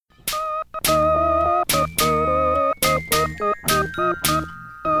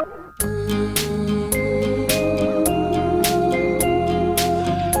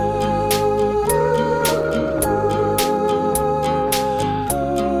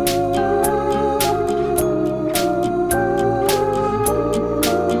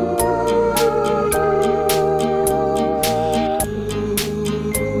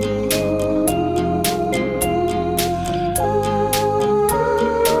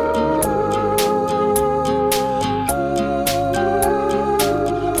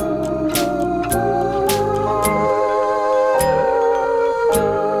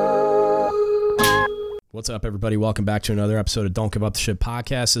up, everybody? Welcome back to another episode of Don't Give Up the Ship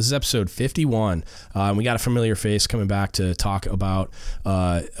podcast. This is episode 51. We got a familiar face coming back to talk about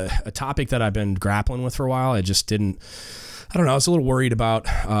a topic that I've been grappling with for a while. I was a little worried about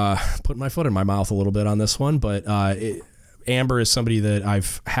putting my foot in my mouth a little bit on this one, but Amber is somebody that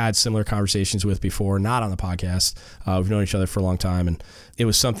I've had similar conversations with before, not on the podcast. We've known each other for a long time, and it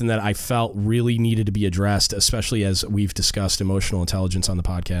was something that I felt really needed to be addressed, especially as we've discussed emotional intelligence on the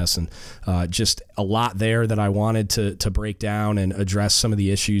podcast, and just a lot there that I wanted to break down and address some of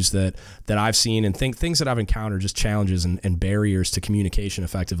the issues that I've seen and things that I've encountered, just challenges and barriers to communication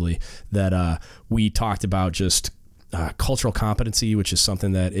effectively that we talked about, just cultural competency, which is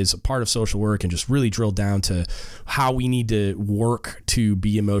something that is a part of social work, and just really drilled down to how we need to work to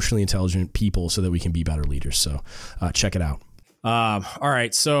be emotionally intelligent people so that we can be better leaders. So check it out. All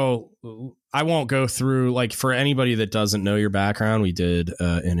right. So I won't go through, like, for anybody that doesn't know your background, we did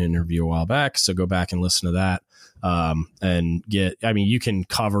an interview a while back. So go back and listen to that. And you can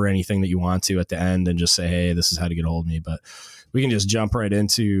cover anything that you want to at the end and just say, hey, this is how to get a hold of me. But we can just jump right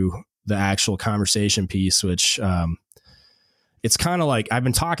into the actual conversation piece, which it's kind of like I've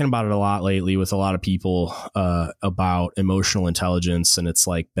been talking about it a lot lately with a lot of people about emotional intelligence. And it's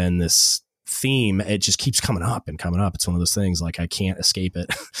like been this theme. It just keeps coming up and coming up. It's one of those things, like, I can't escape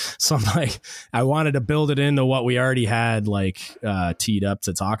it. So I'm like, I wanted to build it into what we already had teed up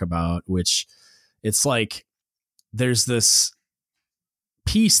to talk about, which it's like there's this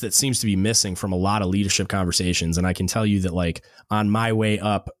piece that seems to be missing from a lot of leadership conversations. And I can tell you that, like, on my way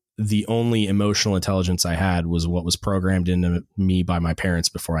up, the only emotional intelligence I had was what was programmed into me by my parents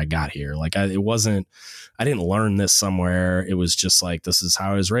before I got here. Like, I didn't learn this somewhere. It was just like, this is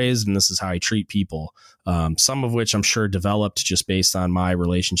how I was raised and this is how I treat people. Some of which I'm sure developed just based on my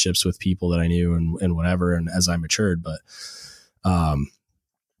relationships with people that I knew and whatever. And as I matured, but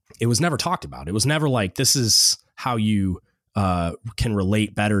it was never talked about. It was never like, this is how you can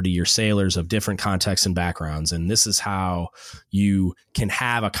relate better to your sailors of different contexts and backgrounds. And this is how you can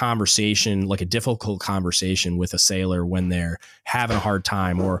have a conversation, like a difficult conversation with a sailor when they're having a hard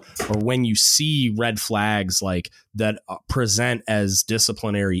time, or when you see red flags like that present as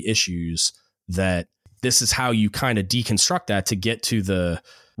disciplinary issues, that this is how you kind of deconstruct that to get to the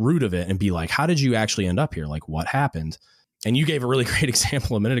root of it and be like, how did you actually end up here? Like, what happened? And you gave a really great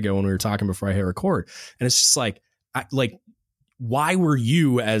example a minute ago when we were talking before I hit record. And it's just like, why were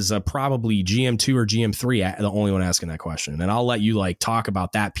you, as a probably GM2 or GM3, the only one asking that question? And I'll let you talk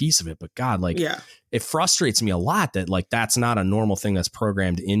about that piece of it. But God, It frustrates me a lot that that's not a normal thing that's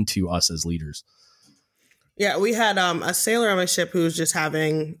programmed into us as leaders. Yeah, we had a sailor on my ship who was just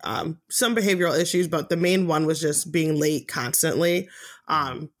having some behavioral issues, but the main one was just being late constantly.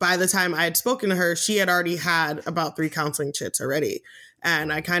 By the time I had spoken to her, she had already had about 3 counseling chits already.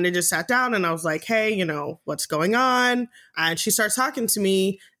 And I kind of just sat down and I was like, hey, what's going on? And she starts talking to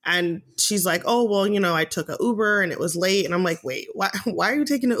me and she's like, oh, well, I took an Uber and it was late. And I'm like, wait, why are you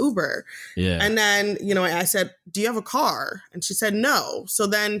taking an Uber? Yeah. And then, I said, do you have a car? And she said, no. So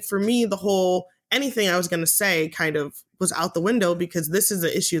then for me, anything I was going to say kind of was out the window, because this is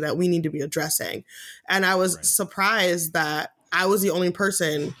an issue that we need to be addressing. And I was surprised that I was the only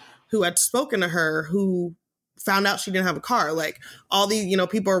person who had spoken to her who found out she didn't have a car. Like, all these,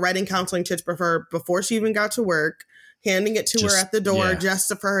 people are writing counseling chits before she even got to work, handing it to her at the door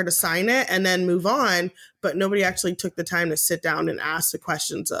just for her to sign it and then move on. But nobody actually took the time to sit down and ask the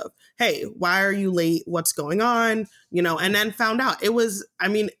questions of, hey, why are you late? What's going on? And then found out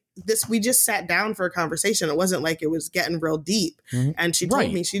we just sat down for a conversation. It wasn't like it was getting real deep. Mm-hmm. And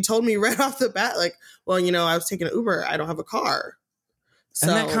she told me right off the bat, like, well, I was taking an Uber. I don't have a car. So,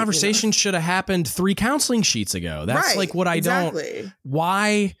 and that conversation should have happened 3 counseling sheets ago. That's what I don't.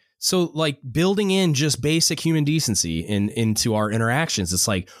 Why? So building in just basic human decency into our interactions. It's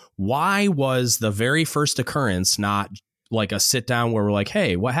like, why was the very first occurrence not like a sit down where we're like,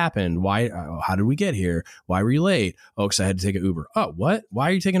 hey, what happened? Why? How did we get here? Why were you late? Oh, because I had to take an Uber. Oh, what? Why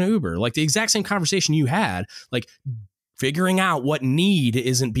are you taking an Uber? Like the exact same conversation you had, like figuring out what need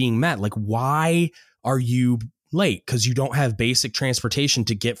isn't being met. Like, why are you late? Because you don't have basic transportation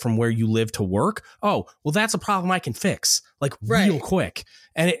to get from where you live to work. Oh, well, that's a problem I can fix real quick.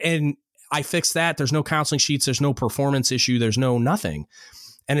 And I fixed that. There's no counseling sheets. There's no performance issue. There's no nothing.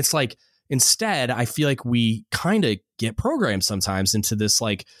 And it's like, instead, I feel like we kind of get programmed sometimes into this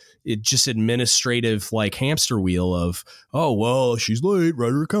just administrative hamster wheel of, oh, well, she's late,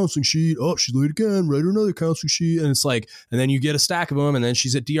 write her a counseling sheet. Oh, she's late again, write her another counseling sheet. And it's like, and then you get a stack of them, and then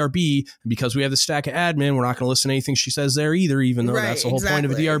she's at DRB. And because we have the stack of admin, we're not going to listen to anything she says there either, even though that's the whole point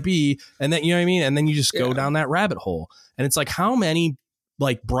of a DRB. And then, you know what I mean? And then you just go down that rabbit hole. And it's like, how many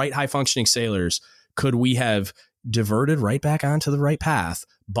bright, high functioning sailors could we have diverted right back onto the right path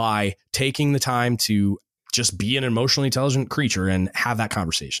by taking the time to just be an emotionally intelligent creature and have that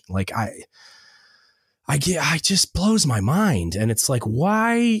conversation? Like I just blows my mind. And it's like,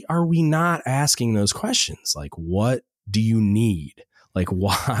 why are we not asking those questions? Like, what do you need? Like,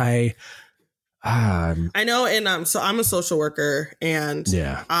 why? I know. And so I'm a social worker, and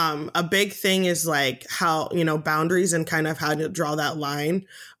Yeah. a big thing is like how, boundaries and kind of how to draw that line.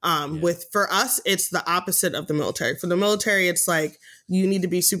 For us, it's the opposite of the military. For the military, it's like you need to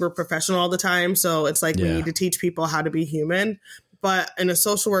be super professional all the time. So it's like we need to teach people how to be human. But in a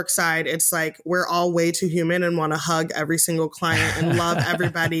social work side, it's like we're all way too human and want to hug every single client and love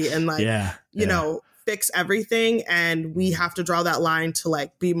everybody and like, fix everything. And we have to draw that line to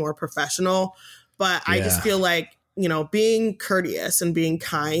like be more professional. But I just feel like, being courteous and being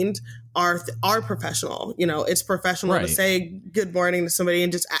kind are professional. It's professional to say good morning to somebody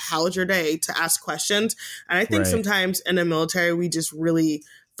and just how's your day, to ask questions. And I think sometimes in the military, we just really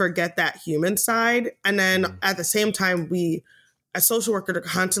forget that human side. And then at the same time, we as social workers are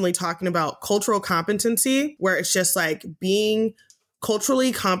constantly talking about cultural competency, where it's just like being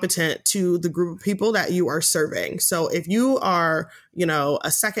culturally competent to the group of people that you are serving. So if you are,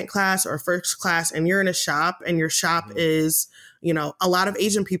 a second class or first class and you're in a shop and your shop is, a lot of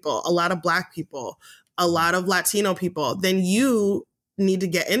Asian people, a lot of Black people, a lot of Latino people, then you need to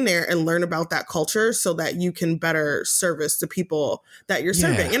get in there and learn about that culture so that you can better service the people that you're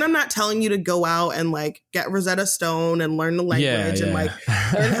serving. And I'm not telling you to go out and like get Rosetta Stone and learn the language and like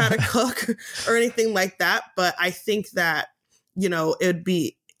learn how to cook or anything like that. But I think that, it'd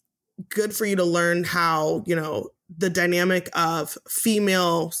be good for you to learn how, the dynamic of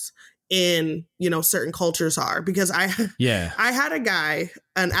females in, certain cultures are, because I had a guy,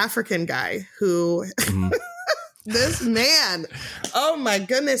 an African guy who this man, oh my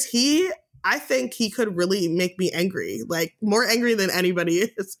goodness, I think he could really make me angry, like more angry than anybody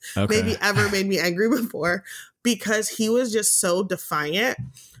is maybe ever made me angry before, because he was just so defiant.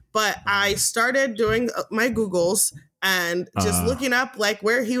 But I started doing my Googles and just looking up like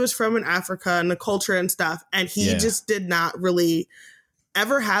where he was from in Africa and the culture and stuff. And he just did not really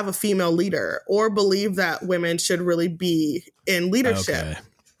ever have a female leader or believe that women should really be in leadership. Okay.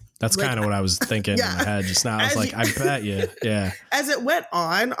 That's like, kind of what I was thinking in my head just now. I was like, I bet you. Yeah. As it went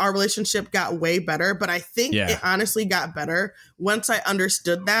on, our relationship got way better, but I think it honestly got better once I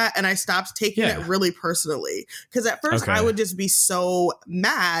understood that and I stopped taking it really personally. Because at first I would just be so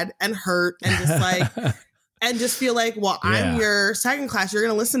mad and hurt and just like, and just feel like, well, I'm your second class. You're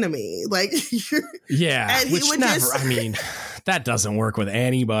going to listen to me. Like, and he would that doesn't work with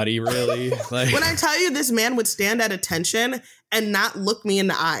anybody, really. Like, when I tell you, this man would stand at attention and not look me in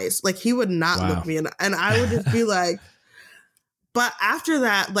the eyes. Like, he would not look me in the, and I would just be like, but after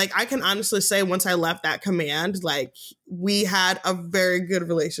that, like, I can honestly say once I left that command, like, we had a very good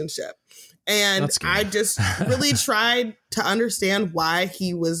relationship. And I just really tried to understand why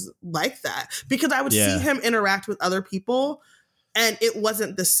he was like that, because I would see him interact with other people and it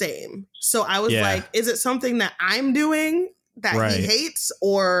wasn't the same. So I was like, is it something that I'm doing that he hates,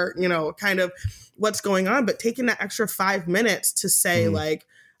 or, kind of what's going on? But taking that extra 5 minutes to say, like,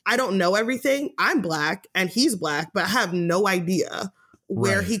 I don't know everything. I'm Black and he's Black, but I have no idea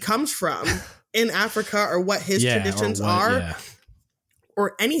where he comes from in Africa or what his traditions are.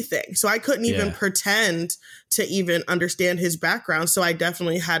 Or anything. So I couldn't even pretend to even understand his background. So I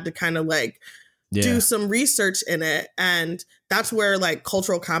definitely had to kind of like do some research in it. And that's where like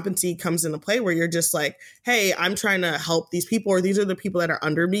cultural competency comes into play, where you're just like, hey, I'm trying to help these people, or these are the people that are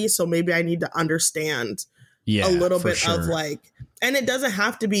under me. So maybe I need to understand a little bit of like, and it doesn't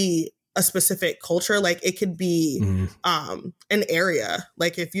have to be a specific culture. Like it could be an area.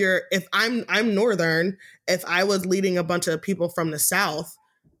 Like if I'm Northern, if I was leading a bunch of people from the South,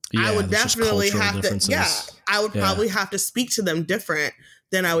 I would definitely have to, I would probably have to speak to them different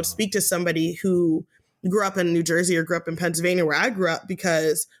than I would speak to somebody who grew up in New Jersey or grew up in Pennsylvania where I grew up,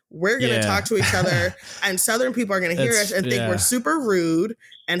 because we're going to talk to each other and Southern people are going to hear us and think we're super rude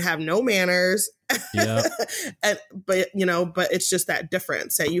and have no manners. But it's just that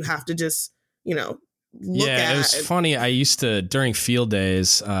difference that you have to just, look at. It was funny. I used to, during field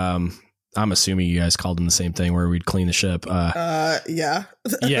days, I'm assuming you guys called them the same thing, where we'd clean the ship. Yeah.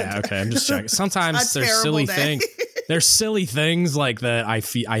 Okay. I'm just checking. Sometimes there's silly things. There's silly things like that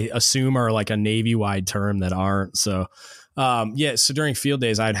I assume are like a Navy-wide term that aren't. So, so during field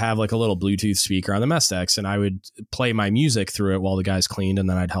days, I'd have like a little Bluetooth speaker on the mess decks, and I would play my music through it while the guys cleaned, and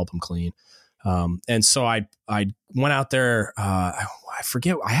then I'd help them clean. And so I went out there. I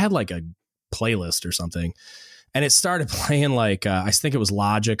forget. I had like a playlist or something. and it started playing like I think it was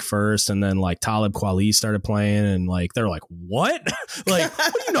Logic first, and then like Talib Kweli started playing, and like they're like, what? Like,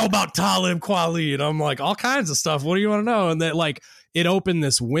 what do you know about Talib Kweli? And I'm like, all kinds of stuff. What do you want to know? And that like it opened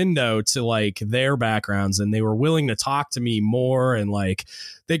this window to like their backgrounds, and they were willing to talk to me more, and like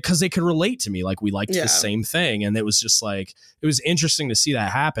because they could relate to me, like we liked the same thing, and it was just like it was interesting to see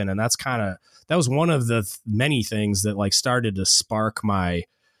that happen, and that was one of the many things that like started to spark my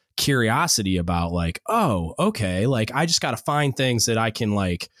curiosity about like, oh, okay, like I just got to find things that I can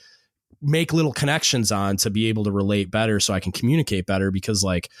like make little connections on to be able to relate better so I can communicate better. Because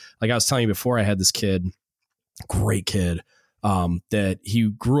like I was telling you before, I had this kid, great kid, that he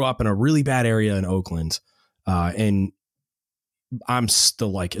grew up in a really bad area in Oakland. And I'm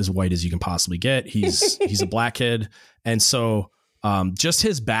still like as white as you can possibly get. He's a black kid. And so just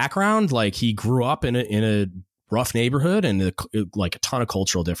his background, like he grew up in a rough neighborhood, and like a ton of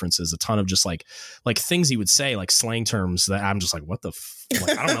cultural differences, a ton of just like things he would say, like slang terms that I'm just like, what the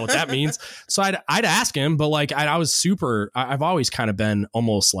like, I don't know what that means. So I'd ask him, but like I've always kind of been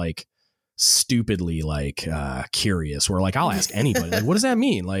almost like stupidly like curious, where like I'll ask anybody like, what does that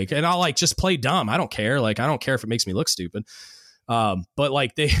mean? Like, and I'll like just play dumb. I don't care. Like, I don't care if it makes me look stupid. But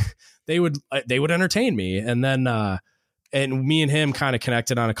like they would entertain me. And then and me and him kind of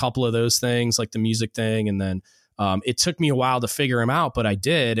connected on a couple of those things, like the music thing. And then it took me a while to figure him out, but I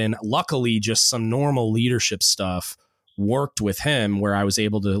did. And luckily just some normal leadership stuff worked with him, where I was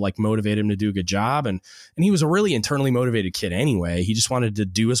able to like motivate him to do a good job. And he was a really internally motivated kid anyway. He just wanted to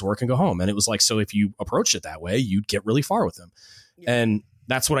do his work and go home. And it was like, so if you approached it that way, you'd get really far with him. Yeah. And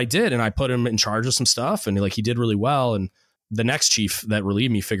that's what I did. And I put him in charge of some stuff, and like, he did really well. And the next chief that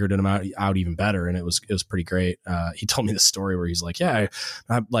relieved me figured him out even better. And it was pretty great. He told me this story where he's like, yeah,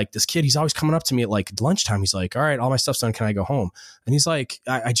 I'm like this kid, he's always coming up to me at like lunchtime. He's like, all right, all my stuff's done. Can I go home? And he's like,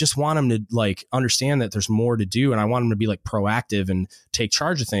 I just want him to like understand that there's more to do. And I want him to be like proactive and take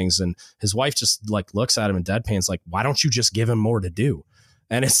charge of things. And his wife just like looks at him in deadpan's like, why don't you just give him more to do?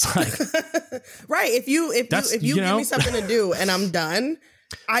 And it's like, right. If you give me something to do and I'm done,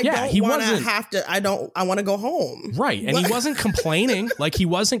 I want to go home. Right. And he wasn't complaining. Like, he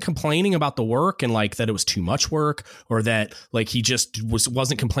wasn't complaining about the work and like that it was too much work, or that like he just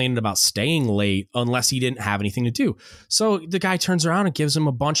wasn't complaining about staying late unless he didn't have anything to do. So the guy turns around and gives him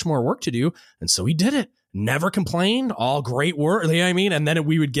a bunch more work to do. And so he did it. Never complained. All great work. You know what I mean? And then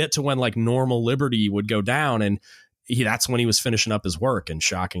we would get to when like normal liberty would go down, and that's when he was finishing up his work. And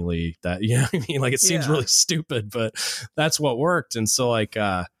shockingly, that, you know what I mean? Like, it seems really stupid, but that's what worked. And so like,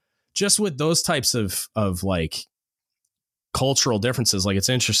 just with those types of like cultural differences, like, it's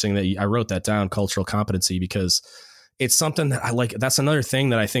interesting that I wrote that down, cultural competency, because it's something that I like. That's another thing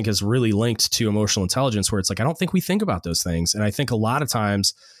that I think is really linked to emotional intelligence, where it's like, I don't think we think about those things. And I think a lot of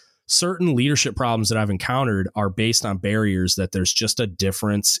times certain leadership problems that I've encountered are based on barriers that there's just a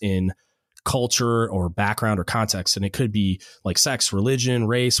difference in culture or background or context. And it could be like sex, religion,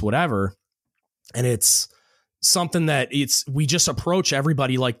 race, whatever. And it's something that we just approach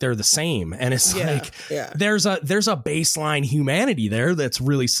everybody like they're the same. And it's there's a baseline humanity there that's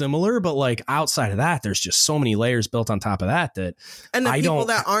really similar, but like outside of that, there's just so many layers built on top of that and the people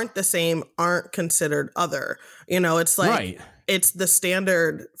that aren't the same aren't considered other. You know, it's like, it's the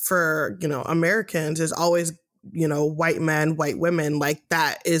standard for, Americans is always, white men, white women, like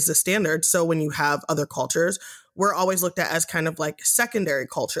that is the standard. So when you have other cultures, we're always looked at as kind of like secondary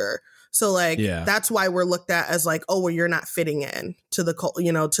culture. So like, that's why we're looked at as like, oh, well, you're not fitting in to the,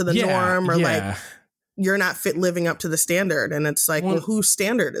 to the norm, or like you're not living up to the standard. And it's like, well, whose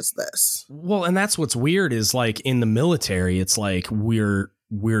standard is this? Well, and that's what's weird is like in the military, it's like we're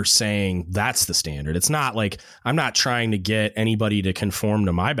saying that's the standard. It's not like, I'm not trying to get anybody to conform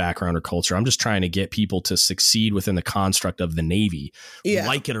to my background or culture. I'm just trying to get people to succeed within the construct of the Navy,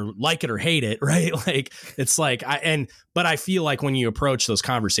 like it or hate it. Right. Like, it's like, but I feel like when you approach those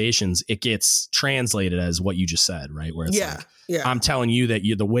conversations, it gets translated as what you just said, right? Where it's I'm telling you that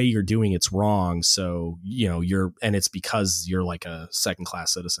the way you're doing it's wrong. So, and it's because you're like a second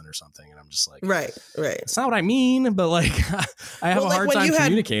class citizen or something. And I'm just like, right. It's not what I mean, but like, I have a hard time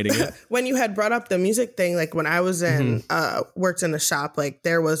communicating it. When you had brought up the music thing, like when I was in, worked in the shop, like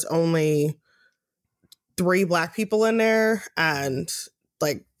there was only 3 Black people in there and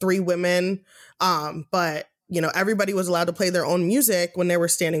like 3 women. But everybody was allowed to play their own music when they were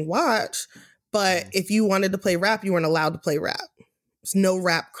standing watch. But if you wanted to play rap, you weren't allowed to play rap. It's no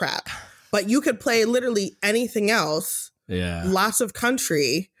rap crap. But you could play literally anything else. Yeah. Lots of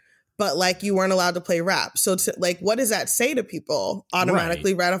country, but like you weren't allowed to play rap. So like, what does that say to people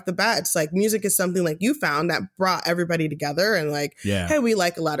automatically right off the bat? It's like music is something like you found that brought everybody together and like, hey, we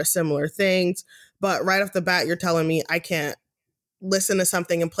like a lot of similar things. but right off the bat, you're telling me I can't listen to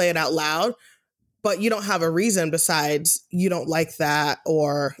something and play it out loud, but you don't have a reason besides you don't like that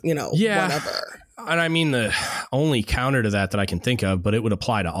or, whatever. And I mean, the only counter to that I can think of, but it would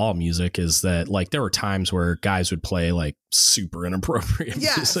apply to all music, is that like there were times where guys would play like super inappropriate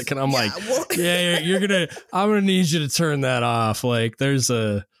music, and I'm I'm gonna need you to turn that off. Like there's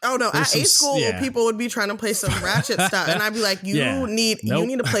at A school people would be trying to play some ratchet stuff, and I'd be like, you need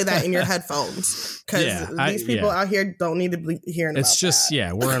to play that in your headphones, because these people out here don't need to be hearing about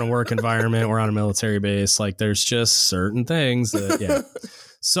that. We're in a work environment, we're on a military base, like there's just certain things that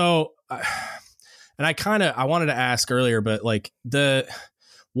so and I wanted to ask earlier, but like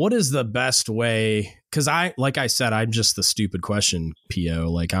what is the best way? Because like I said, I'm just the stupid question PO.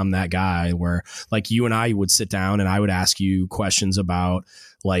 Like I'm that guy where like you and I would sit down and I would ask you questions about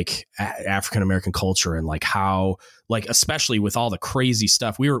like African American culture and like how, like especially with all the crazy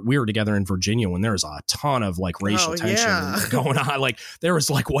stuff. We were together in Virginia when there was a ton of like racial tension going on. Like there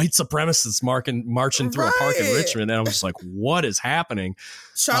was like white supremacists marching through a park in Richmond, and I'm just like, what is happening?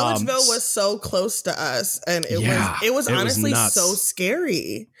 Charlottesville was so close to us, and it was honestly so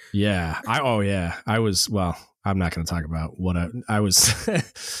scary. Yeah. I'm not going to talk about what I was.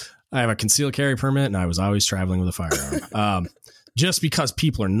 I have a concealed carry permit, and I was always traveling with a firearm. Just because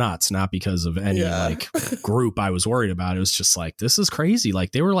people are nuts, not because of any like group I was worried about. It was just like, this is crazy.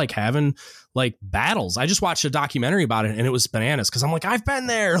 Like they were like having like battles. I just watched a documentary about it, and it was bananas, because I'm like, I've been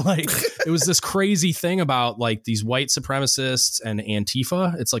there. Like it was this crazy thing about like these white supremacists and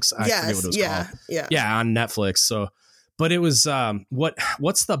Antifa. It's like, I forget what it was called. Yeah, on Netflix. So, but it was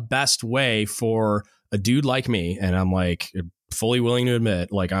what's the best way for a dude like me? And I'm like fully willing to admit,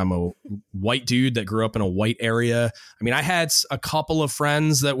 like I'm a white dude that grew up in a white area. I mean, I had a couple of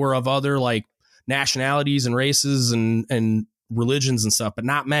friends that were of other like nationalities and races and religions and stuff, but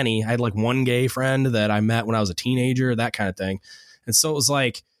not many. I had like one gay friend that I met when I was a teenager, that kind of thing. And so it was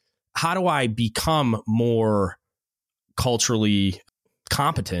like, how do I become more culturally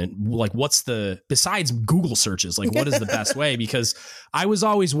competent? Like what's besides Google searches, like what is the best way? Because I was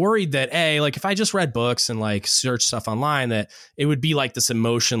always worried that like if I just read books and like search stuff online, that it would be like this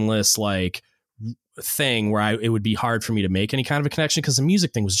emotionless like thing where it would be hard for me to make any kind of a connection, because the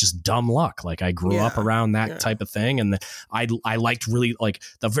music thing was just dumb luck. Like I grew up around that type of thing, and I liked really like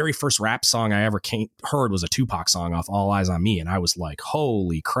the very first rap song I ever heard was a Tupac song off All Eyes on Me, and I was like,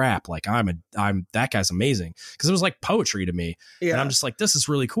 holy crap, like I'm that guy's amazing, because it was like poetry to me, and I'm just like, this is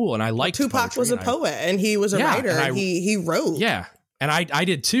really cool. And I liked Tupac poetry, was a poet, and he was a writer. He wrote. And I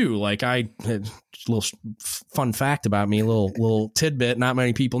did too. Like I had a little fun fact about me, a little tidbit. Not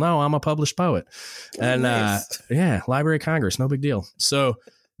many people know I'm a published poet. And Library of Congress, no big deal. So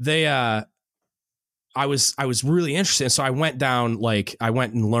I was really interested. So I went down, like I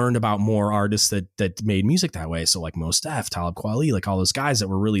went and learned about more artists that made music that way. So like Mos Def, Talib Kweli, like all those guys that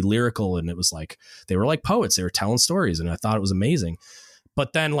were really lyrical, and it was like they were like poets. They were telling stories, and I thought it was amazing.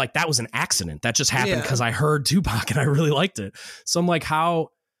 But then like that was an accident. That just happened because I heard Tupac and I really liked it. So I'm like, how,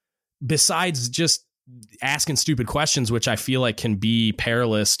 besides just asking stupid questions, which I feel like can be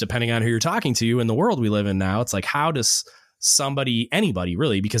perilous depending on who you're talking to in the world we live in now, it's like, how does anybody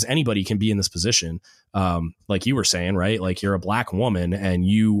really, because anybody can be in this position. Like you were saying, right? Like you're a black woman and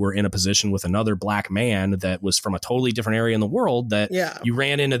you were in a position with another black man that was from a totally different area in the world, that you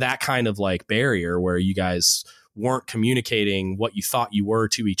ran into that kind of like barrier where you guys weren't communicating what you thought you were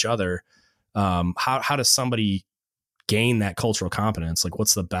to each other. How does somebody gain that cultural competence? Like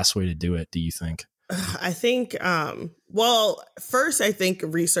what's the best way to do it, do you think? I think, first, I think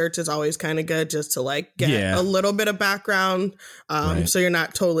research is always kind of good, just to like get a little bit of background. So you're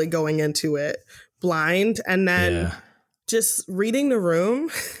not totally going into it blind, and then just reading the room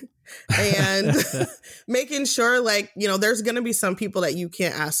and making sure, like, there's going to be some people that you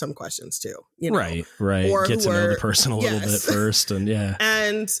can't ask some questions to, right. Or get to know the person a little bit first.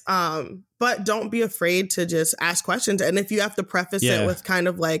 And but don't be afraid to just ask questions. And if you have to preface it with kind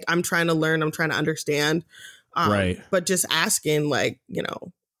of like, I'm trying to learn, I'm trying to understand, but just asking, like,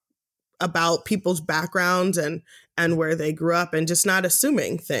 about people's backgrounds and where they grew up, and just not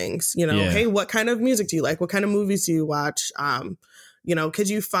assuming things, hey, what kind of music do you like? What kind of movies do you watch? Because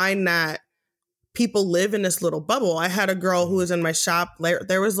you find that people live in this little bubble. I had a girl who was in my shop.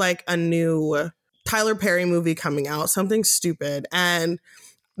 There was like a new Tyler Perry movie coming out, something stupid. And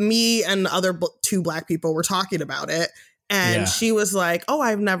me and other two black people were talking about it. And she was like, oh,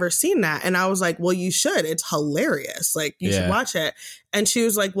 I've never seen that. And I was like, well, you should. It's hilarious. Like, you should watch it. And she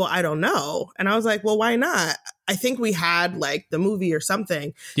was like, well, I don't know. And I was like, well, why not? I think we had like the movie or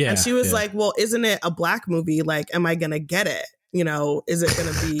something. And she was like, well, isn't it a black movie? Like, am I going to get it? Is it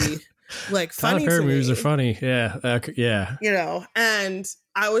going to be like Tyler funny Perry to movies me. are funny. Yeah. Yeah. You know, and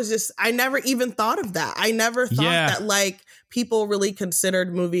I never even thought of that. I never thought that like people really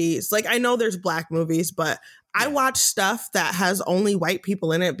considered movies. Like I know there's black movies, but I watch stuff that has only white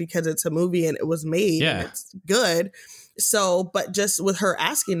people in it because it's a movie and it was made and it's good. So, but just with her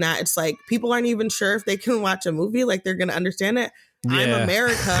asking that, it's like people aren't even sure if they can watch a movie, like they're going to understand it. I'm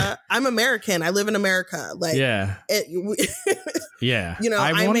American. I live in America. Like, you know,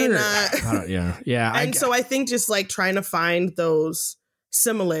 I may not. And so I think just like trying to find those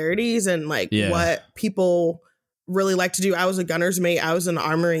similarities and like what people really like to do. I was a gunner's mate. I was in the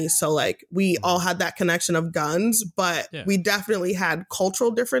armory. So like we all had that connection of guns, but we definitely had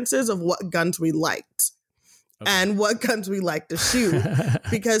cultural differences of what guns we liked. And what guns we like to shoot,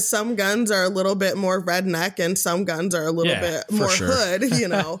 because some guns are a little bit more redneck and some guns are a little bit more hood, you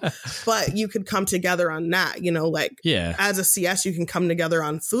know, but you could come together on that, you know, like as a CS, you can come together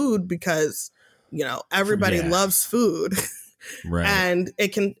on food because, you know, everybody loves food. Right. And it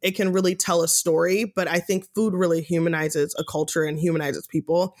can really tell a story. But I think food really humanizes a culture and humanizes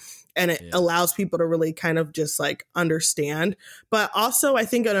people. And it allows people to really kind of just like understand. But also, I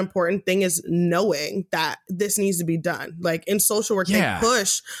think an important thing is knowing that this needs to be done. Like in social work, they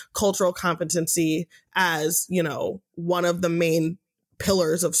push cultural competency as, you know, one of the main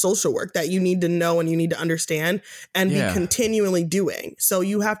pillars of social work that you need to know and you need to understand and be continually doing. So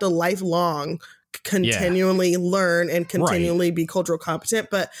you have to lifelong continually learn and continually be cultural competent.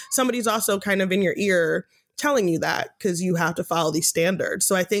 But somebody's also kind of in your ear telling you that because you have to follow these standards.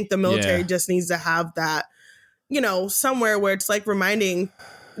 So I think the military just needs to have that, you know, somewhere where it's like reminding,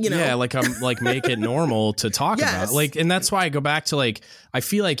 you know, like I'm like make it normal to talk about, like, and that's why I go back to like I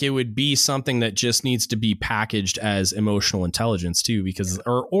feel like it would be something that just needs to be packaged as emotional intelligence too, because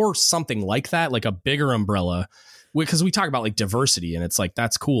or something like that, like a bigger umbrella, because we talk about like diversity and it's like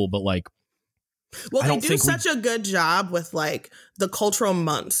that's cool, but like. Well, they do such a good job with like the cultural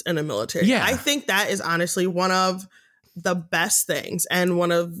months in the military. Yeah. I think that is honestly one of the best things and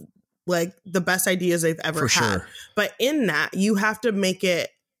one of like the best ideas they've ever had. Sure. But in that, you have to make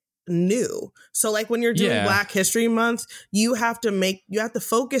it new. So like when you're doing Black History Month, you have to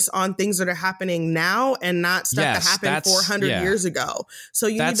focus on things that are happening now and not stuff that happened 400 years ago. So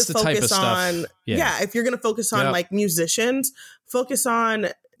you need to focus on, if you're going to focus on like musicians, focus on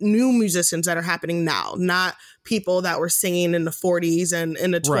new musicians that are happening now, not people that were singing in the 40s and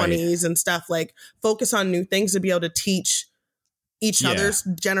in the 20s and stuff. Like focus on new things to be able to teach each other's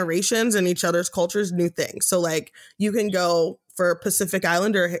generations and each other's cultures new things. So like you can go for Pacific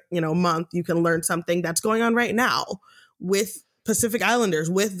Islander, you know, month, you can learn something that's going on right now with Pacific Islanders,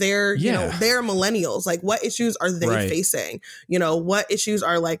 with their, you know, their millennials. Like what issues are they facing? You know, what issues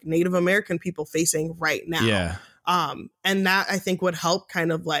are like Native American people facing right now? Yeah. And that I think would help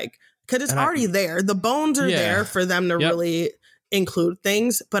kind of like, because it's already there. The bones are there for them to really include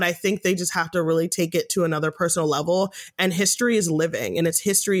things, but I think they just have to really take it to another personal level. And history is living and its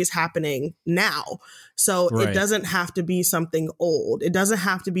history is happening now. So it doesn't have to be something old. It doesn't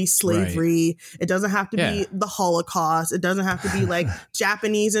have to be slavery. It doesn't have to be the Holocaust. It doesn't have to be like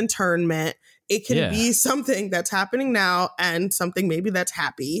Japanese internment. It can be something that's happening now and something maybe that's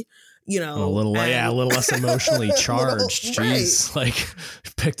happy. You know, a little less emotionally charged. Jeez, like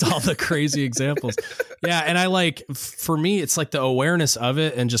picked all the crazy examples. Yeah. And I like, for me, it's like the awareness of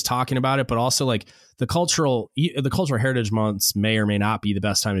it and just talking about it, but also like the cultural heritage months may or may not be the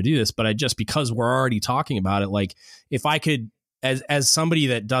best time to do this, but because we're already talking about it, like if I could, as somebody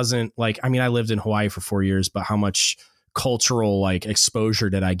that doesn't like, I mean, I lived in Hawaii for 4 years, but how much cultural like exposure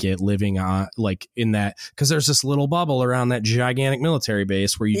did I get living on like in that, because there's this little bubble around that gigantic military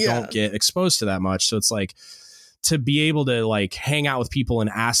base where you don't get exposed to that much. So it's like to be able to like hang out with people and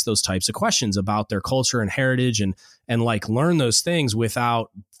ask those types of questions about their culture and heritage and like learn those things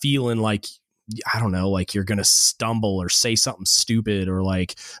without feeling like, I don't know, like you're going to stumble or say something stupid or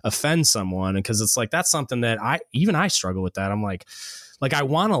like offend someone. And cause it's like, that's something that I struggle with that. I'm like I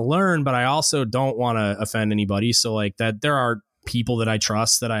want to learn, but I also don't want to offend anybody. So like that there are people that I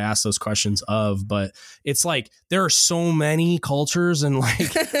trust that I ask those questions of, but it's like, there are so many cultures and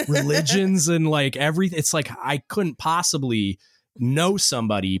like religions and like everything. It's like, I couldn't possibly know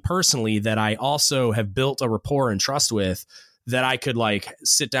somebody personally that I also have built a rapport and trust with that I could like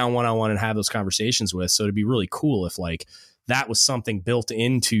sit down one-on-one and have those conversations with. So it'd be really cool if like that was something built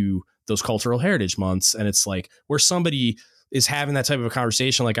into those cultural heritage months. And it's like where somebody is having that type of a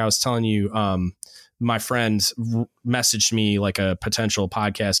conversation. Like I was telling you, my friend messaged me like a potential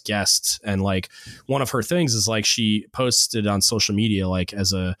podcast guest. And like one of her things is like, she posted on social media, like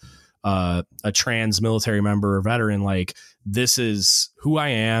as a a trans military member or veteran, like, this is who I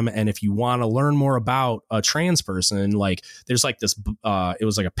am. And if you want to learn more about a trans person, like, there's like this, it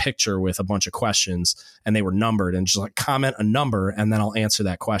was like a picture with a bunch of questions and they were numbered, and just like comment a number and then I'll answer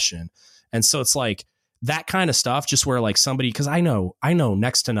that question. And so it's like that kind of stuff, just where like somebody, because I know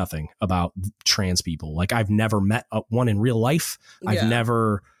next to nothing about trans people. Like, I've never met one in real life. I've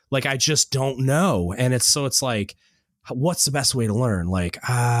never, like, I just don't know. And it's like, what's the best way to learn? Like,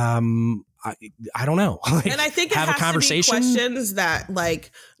 I don't know. Like, and I think it have has a conversation. To be questions that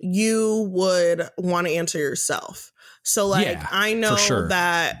like you would want to answer yourself. So like, I know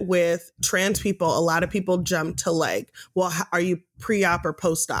that with trans people, a lot of people jump to like, well, are you pre-op or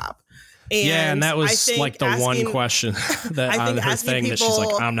post-op? And that was like the one question that on her thing that she's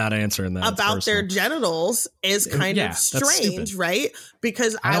like, I'm not answering that about their genitals is kind of strange, right?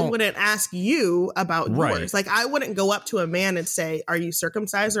 Because I wouldn't ask you about yours. Like, I wouldn't go up to a man and say, are you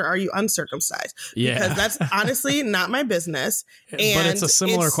circumcised or are you uncircumcised? Because that's honestly not my business. And but it's a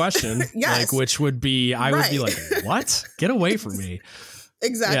similar question, like, which would be, I would be like, what? Get away from me.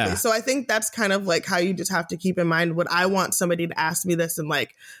 Exactly. Yeah. So I think that's kind of like how you just have to keep in mind, would I want somebody to ask me this, and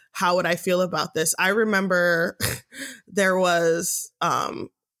like, how would I feel about this? I remember there was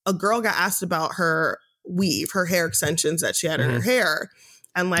a girl got asked about her weave, her hair extensions that she had in her hair.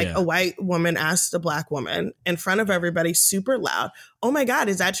 And like a white woman asked a black woman in front of everybody, super loud, oh my God,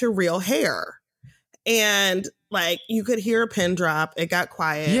 is that your real hair? And like, you could hear a pin drop. It got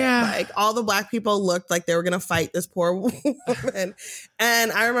quiet. Yeah. Like, all the black people looked like they were going to fight this poor woman.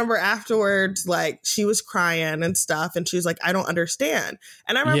 And I remember afterwards, like, she was crying and stuff. And she was like, I don't understand.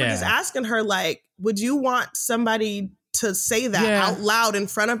 And I remember just asking her, like, would you want somebody to say that out loud in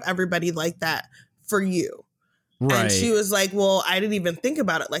front of everybody like that for you? Right. And she was like, well, I didn't even think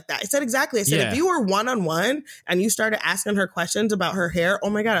about it like that. I said, exactly. I said, if you were one-on-one and you started asking her questions about her hair,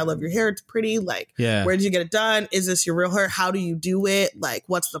 oh my God, I love your hair. It's pretty. Like, where did you get it done? Is this your real hair? How do you do it? Like,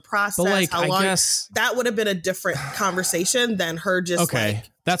 what's the process? But like, how long? I guess that would have been a different conversation than her just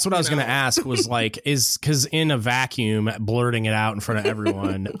that's what I was going to ask, was like, is because in a vacuum, blurting it out in front of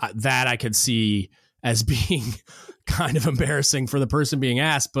everyone, that I could see as being kind of embarrassing for the person being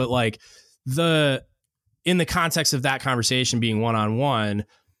asked. But like, in the context of that conversation being one-on-one,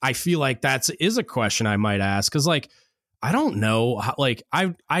 I feel like is a question I might ask. Cause like, I don't know how, like,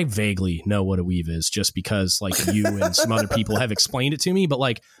 I vaguely know what a weave is, just because like you and some other people have explained it to me, but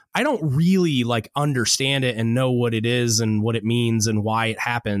like, I don't really like understand it and know what it is and what it means and why it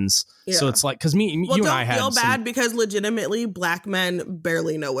happens. Yeah. So it's like, cause you and I had feel bad because legitimately black men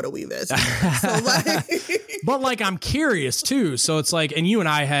barely know what a weave is. So like, but like, I'm curious too. So it's like, and you and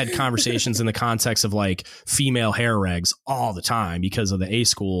I had conversations in the context of like female hair regs all the time because of the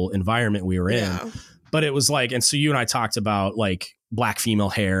A-school environment we were in. But it was like, and so you and I talked about like black female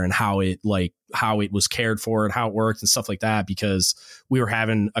hair and how it was cared for and how it worked and stuff like that, because we were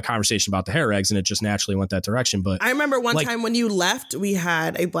having a conversation about the hair regs and it just naturally went that direction. But I remember one time when you left, we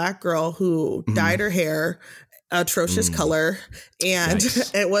had a black girl who dyed her hair atrocious color, and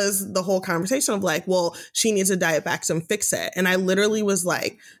it was the whole conversation of like, well, she needs to dye it back, some fix it. And I literally was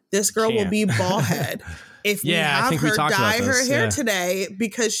like, this girl will be bald head if we have her dye her hair today,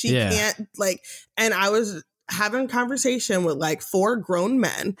 because she can't, like, and I was having a conversation with like 4 grown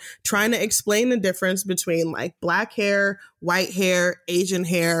men trying to explain the difference between like black hair, white hair, Asian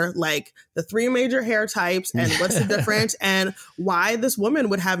hair, like the 3 major hair types, and what's the difference and why this woman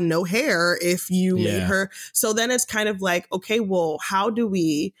would have no hair if you made her. So then it's kind of like, okay, well, how do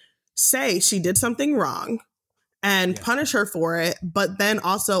we say she did something wrong and punish her for it, but then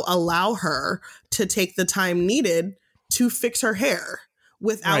also allow her to take the time needed to fix her hair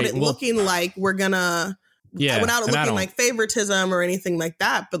without it looking like we're gonna, without it looking like favoritism or anything like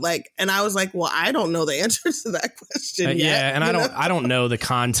that. But like, and I was like, well, I don't know the answer to that question yet. And I don't know the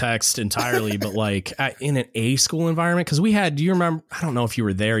context entirely, but like in an A-school environment, because we had, do you remember, I don't know if you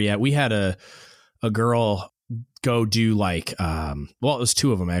were there yet, we had a girl go do like, well, it was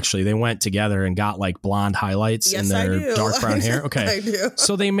 2 of them actually. They went together and got like blonde highlights in their dark brown hair. Okay. I do.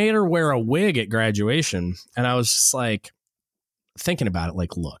 So they made her wear a wig at graduation. And I was just like thinking about it,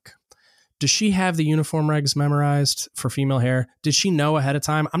 like, look, does she have the uniform regs memorized for female hair? Did she know ahead of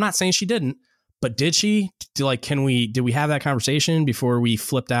time? I'm not saying she didn't, but did she? Did we have that conversation before we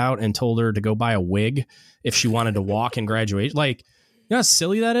flipped out and told her to go buy a wig if she wanted to walk in graduation? Like, you know how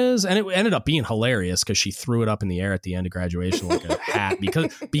silly that is? And it ended up being hilarious because she threw it up in the air at the end of graduation like a hat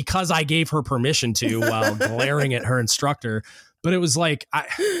because I gave her permission to while glaring at her instructor. But it was like,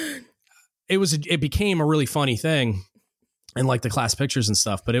 it became a really funny thing and like the class pictures and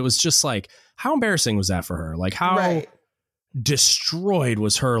stuff. But it was just like, how embarrassing was that for her? Like how destroyed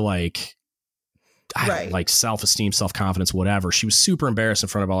was her like, I don't know, like self-esteem, self-confidence, whatever. She was super embarrassed in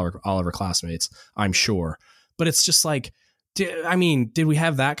front of all of her classmates, I'm sure. But it's just like, did we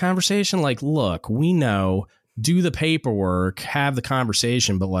have that conversation? Like, look, we know, do the paperwork, have the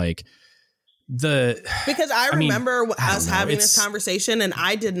conversation, but like because I remember us having this conversation and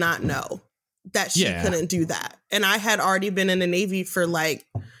I did not know that she couldn't do that. And I had already been in the Navy for like,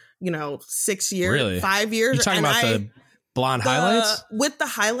 6 years, 5 years. You talking about the blonde highlights? With the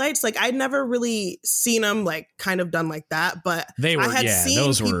highlights, like I'd never really seen them like kind of done like that, but I had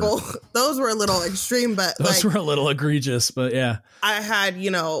seen people. Those were a little extreme, but those were a little egregious, but yeah. I had,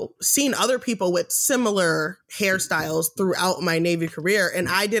 seen other people with similar hairstyles throughout my Navy career, and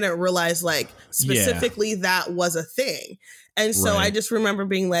I didn't realize like specifically that was a thing. And so I just remember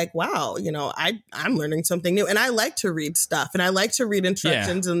being like, wow, I'm learning something new. And I like to read stuff and I like to read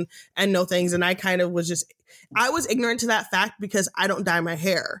instructions and know things. And I kind of was I was ignorant to that fact because I don't dye my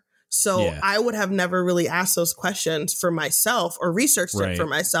hair. So I would have never really asked those questions for myself or researched it for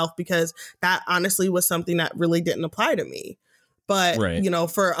myself because that honestly was something that really didn't apply to me. But,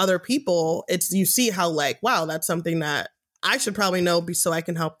 for other people, you see how like, wow, that's something that I should probably know so I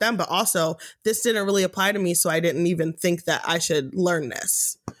can help them. But also this didn't really apply to me. So I didn't even think that I should learn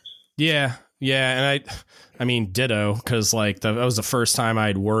this. Yeah. Yeah. And I mean, ditto, because like that was the first time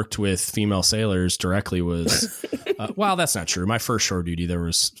I'd worked with female sailors directly was, well, that's not true. My first shore duty, there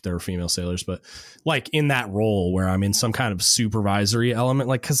were female sailors, but like in that role where I'm in some kind of supervisory element,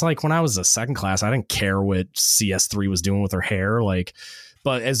 like, cause like when I was a second class, I didn't care what CS3 was doing with her hair. Like,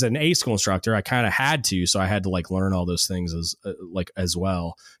 but as an A school instructor, I kind of had to. So I had to like learn all those things as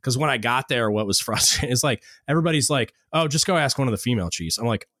well. Cause when I got there, what was frustrating is like, everybody's like, oh, just go ask one of the female chiefs. I'm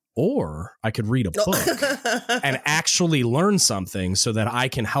like, or I could read a book and actually learn something so that I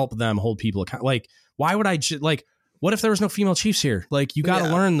can help them hold people accountable. Like, why would I like, what if there was no female chiefs here? Like, you got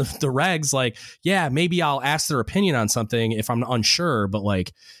to learn the regs. Like, yeah, maybe I'll ask their opinion on something if I'm unsure. But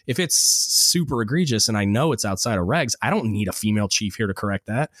like, if it's super egregious and I know it's outside of regs, I don't need a female chief here to correct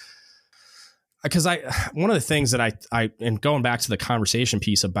that. Because one of the things that I and going back to the conversation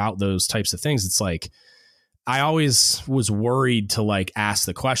piece about those types of things, it's like, I always was worried to like ask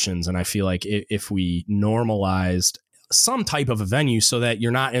the questions. And I feel like if we normalized some type of a venue so that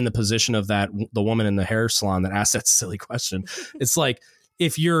you're not in the position of the woman in the hair salon that asked that silly question. It's like,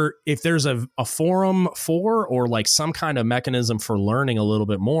 if there's a forum for, or like some kind of mechanism for learning a little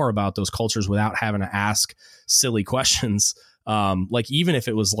bit more about those cultures without having to ask silly questions. Like even if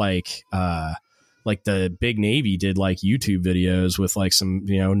it was like the big Navy did like YouTube videos with like some,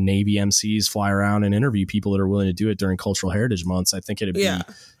 Navy MCs fly around and interview people that are willing to do it during cultural heritage months. I think it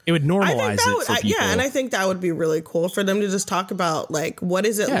would normalize it for people. Yeah. And I think that would be really cool for them to just talk about like, what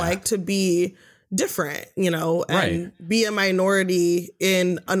is it like to be different, and be a minority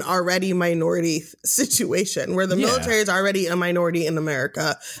in an already minority situation where the military is already a minority in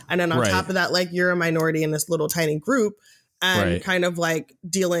America. And then on top of that, like you're a minority in this little tiny group. And kind of like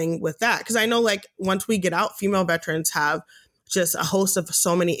dealing with that. Because I know like once we get out, female veterans have just a host of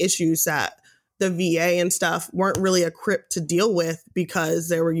so many issues that the VA and stuff weren't really equipped to deal with because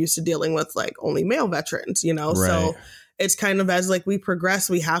they were used to dealing with like only male veterans, So it's kind of as like we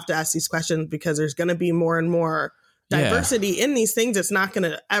progress, we have to ask these questions because there's going to be more and more diversity in these things. It's not going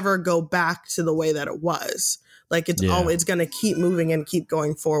to ever go back to the way that it was. Like it's always going to keep moving and keep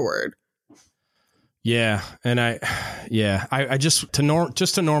going forward. Yeah. And I just to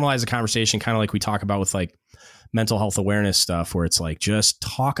normalize the conversation, kind of like we talk about with like mental health awareness stuff, where it's like, just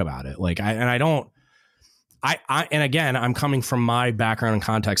talk about it. Like, and again, I'm coming from my background and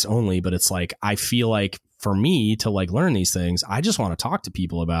context only, but it's like, I feel like for me to like learn these things, I just want to talk to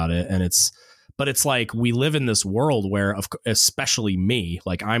people about it. And it's like, we live in this world where, especially me,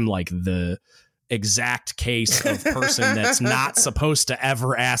 like I'm like the exact case of person that's not supposed to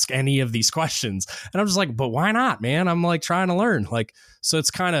ever ask any of these questions. And I'm just like, but why not, man? I'm like trying to learn. Like, so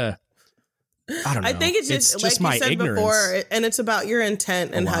it's kind of, I don't know. I think it's just like my you said ignorance. Before, and it's about your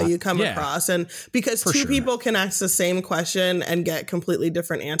intent and how you come across. And because two people can ask the same question and get completely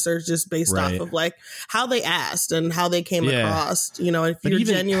different answers just based off of like how they asked and how they came across, if you're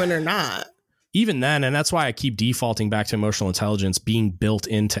genuine or not. Even then, and that's why I keep defaulting back to emotional intelligence being built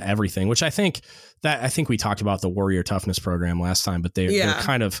into everything, which I think we talked about the Warrior Toughness program last time, but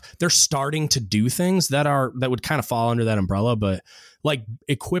they're starting to do things that would kind of fall under that umbrella, but like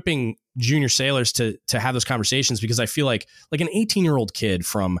equipping junior sailors to have those conversations, because I feel like an 18-year-old kid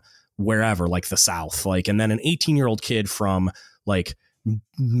from wherever, like the South, like, and then an 18-year-old kid from like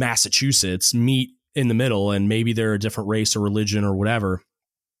Massachusetts meet in the middle, and maybe they're a different race or religion or whatever.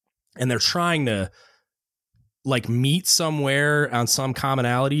 And they're trying to like meet somewhere on some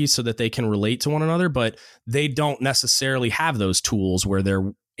commonality so that they can relate to one another, but they don't necessarily have those tools where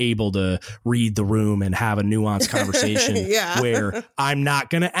they're able to read the room and have a nuanced conversation where I'm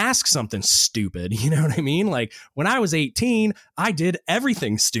not going to ask something stupid. You know what I mean? Like when I was 18, I did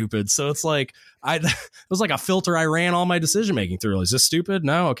everything stupid. So it's like, it was like a filter I ran all my decision making through. Is this stupid?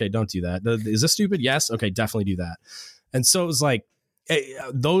 No. Okay. Don't do that. Is this stupid? Yes. Okay. Definitely do that. And so it was like,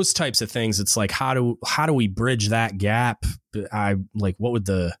 those types of things. It's like, how do we bridge that gap? What would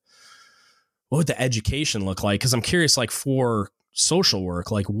the education look like? Cause I'm curious, like for social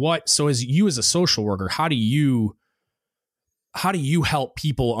work, like so as a social worker, how do you help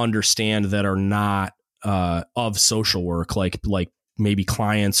people understand that are not of social work, like maybe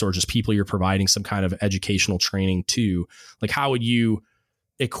clients or just people you're providing some kind of educational training to? Like how would you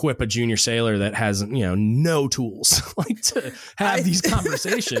equip a junior sailor that has, no tools like to have these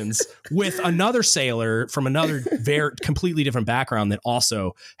conversations with another sailor from another very completely different background that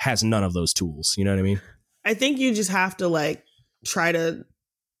also has none of those tools? You know what I mean? I think you just have to like try to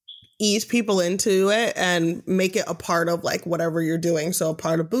ease people into it and make it a part of like whatever you're doing. So a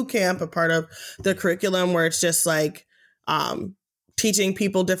part of boot camp, a part of the curriculum where it's just like teaching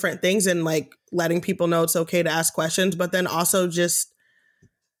people different things and like letting people know it's okay to ask questions, but then also just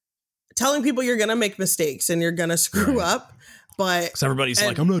telling people you're going to make mistakes and you're going to screw up. But because everybody's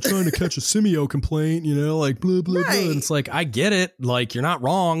like, I'm not trying to catch a Simeo complaint, like blah, blah, blah. And it's like, I get it. Like you're not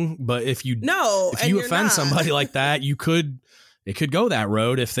wrong. But if you offend somebody like that, it could go that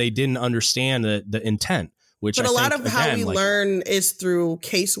road if they didn't understand the intent, but a lot of how we learn is through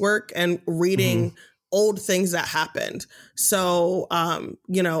casework and reading old things that happened. So,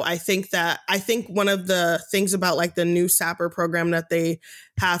 I think one of the things about like the new SAPR program that they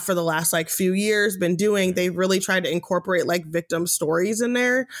have for the last like few years been doing, they've really tried to incorporate like victim stories in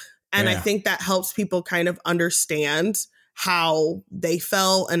there. And I think that helps people kind of understand how they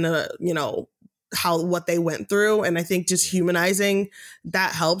felt and, what they went through. And I think just humanizing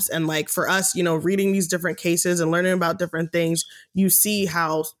that helps. And like for us, reading these different cases and learning about different things, you see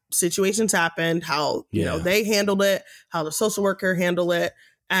how situations happened, how, they handled it, how the social worker handled it.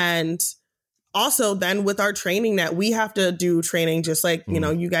 And also then with our training that we have to do training, just like,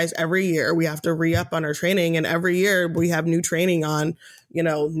 you guys, every year we have to re-up on our training. And every year we have new training on,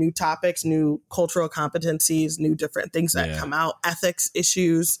 new topics, new cultural competencies, new different things that come out, ethics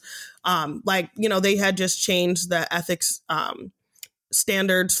issues. They had just changed the ethics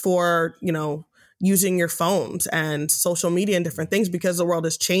standards for, using your phones and social media and different things because the world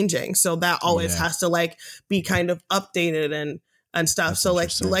is changing. So that always has to like be kind of updated and stuff. That's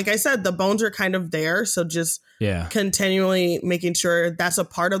so like I said, the bones are kind of there. So just continually making sure that's a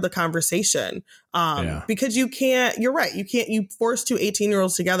part of the conversation. Because you're right. You force two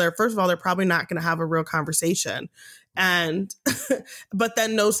 18-year-olds together. First of all, they're probably not going to have a real conversation. And, but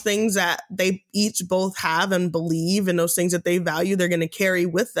then those things that they each both have and believe and those things that they value, they're going to carry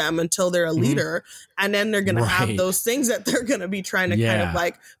with them until they're a leader. And then they're going to have those things that they're going to be trying to kind of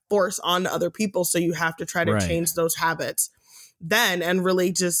like force on other people. So you have to try to change those habits then and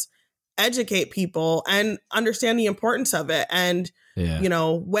really just educate people and understand the importance of it. And,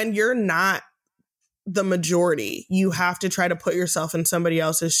 when you're not the majority, you have to try to put yourself in somebody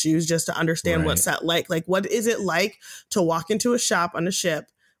else's shoes just to understand what's that like. Like, what is it like to walk into a shop on a ship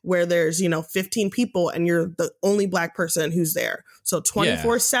where there's, 15 people and you're the only Black person who's there? So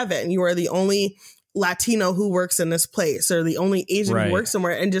 24/7, you are the only Latino who works in this place or the only Asian who works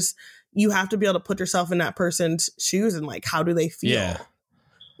somewhere. And just, you have to be able to put yourself in that person's shoes and like, how do they feel? Yeah.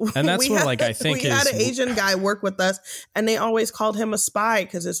 And that's what I think we had an Asian guy work with us and they always called him a spy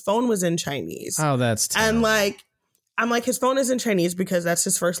because his phone was in Chinese. Oh, that's tough. And I'm like, his phone is in Chinese because that's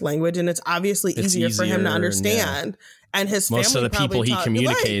his first language and it's obviously easier for him to understand. And his most of the people he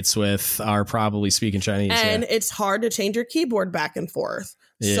communicates with are probably speaking Chinese. And it's hard to change your keyboard back and forth.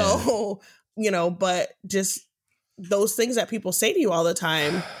 Yeah. So, but just those things that people say to you all the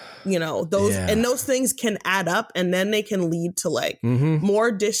time, and those things can add up and then they can lead to like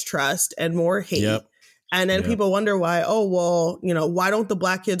more distrust and more hate. Yep. And then people wonder why, why don't the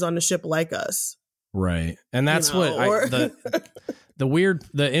Black kids on the ship like us? Right. And that's the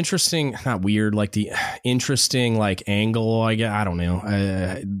interesting like angle, I guess. I don't know.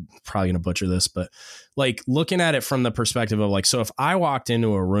 I'm probably going to butcher this, but like looking at it from the perspective of like, so if I walked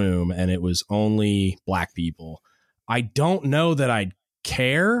into a room and it was only Black people, I don't know that I'd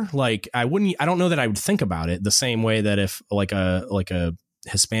care. Like I don't know that I would think about it the same way that if like a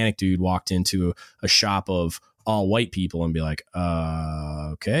Hispanic dude walked into a shop of all white people and be like,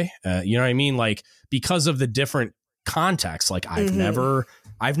 okay. You know what I mean? Like because of the different context. Like I've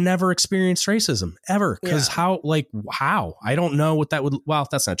never experienced racism ever. Cause how I don't know what that would, well,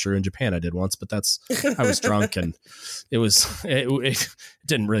 that's not true. In Japan I did once, but I was drunk and it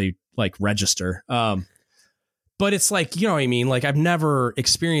didn't really like register. But it's like, you know what I mean? Like I've never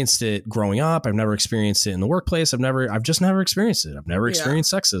experienced it growing up. I've never experienced it in the workplace. I've just never experienced it. I've never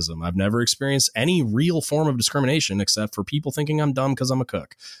experienced sexism. I've never experienced any real form of discrimination except for people thinking I'm dumb because I'm a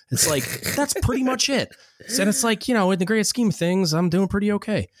cook. It's like, that's pretty much it. And it's like, you know, in the great scheme of things, I'm doing pretty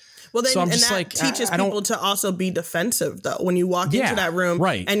okay. Well, then, so and that teaches people to also be defensive, though. When you walk into that room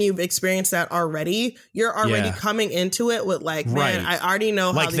and you've experienced that already, you're already coming into it with like, man, I already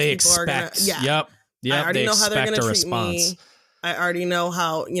know how these people are going to. Yep, I already know how they're going to treat me. I already know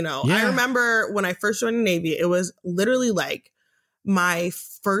how, you know, I remember when I first joined the Navy, it was literally like my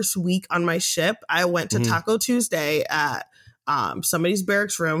first week on my ship. I went to Taco Tuesday at somebody's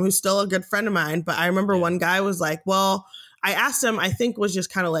barracks room, who's still a good friend of mine. But I remember one guy was like, well, I asked him, I think was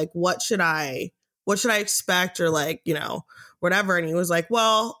just kind of like, what should I expect? Or like, you know, whatever. And he was like,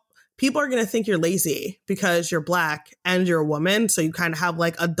 well, people are going to think you're lazy because you're black and you're a woman. So you kind of have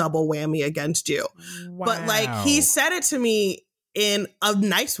like a double whammy against you. Wow. But like he said it to me in a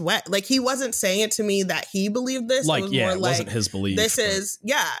nice way. Like he wasn't saying it to me that he believed this. Like, it was more it wasn't his belief. This is.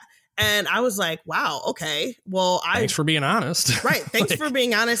 And I was like, wow, okay. Well, thanks for being honest. Right. Thanks for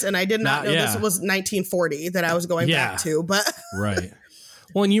being honest. And I did not know this was 1940 that I was going back to. But right.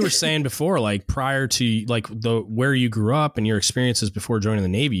 Well, and you were saying before, like prior to like where you grew up and your experiences before joining the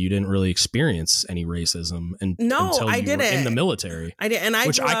Navy, you didn't really experience any racism until you were in the military. I did, and I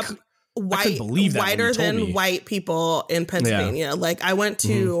grew up whiter than white people in Pennsylvania. Yeah. Like I went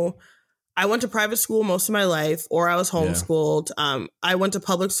to private school most of my life, or I was homeschooled. I went to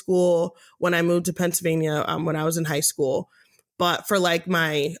public school when I moved to Pennsylvania when I was in high school. But for like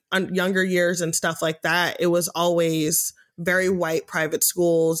my younger years and stuff like that, it was always very white private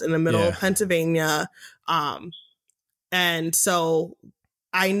schools in the middle of Pennsylvania. And so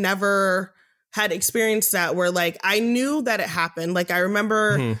I never had experienced that where like I knew that it happened. Like I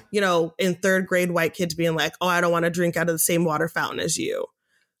remember, you know, in third grade, white kids being like, oh, I don't want to drink out of the same water fountain as you.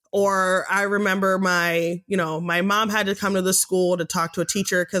 Or I remember my mom had to come to the school to talk to a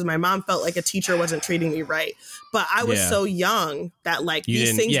teacher because my mom felt like a teacher wasn't treating me right. But I was so young that like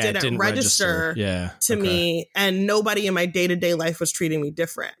these things didn't register to me, and nobody in my day-to-day life was treating me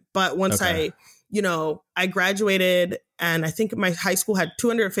different. But once I graduated, and I think my high school had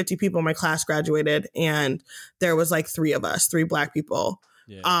 250 people in my class graduated, and there was like 3 of us, 3 black people.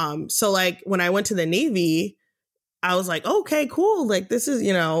 Yeah. So like when I went to the Navy, I was like, okay, cool. Like this is,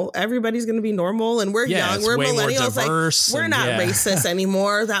 you know, everybody's going to be normal, and we're young, we're millennials. Like we're not racist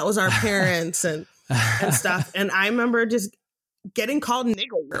anymore. That was our parents and stuff. And I remember just getting called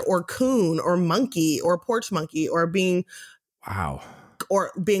nigger or coon or monkey or porch monkey or being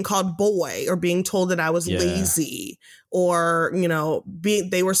called boy or being told that I was lazy or, you know,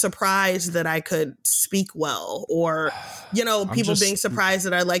 they were surprised that I could speak well, or, you know, people being surprised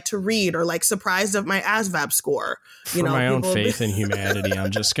that I like to read, or like surprised of my ASVAB score. For my own faith in humanity,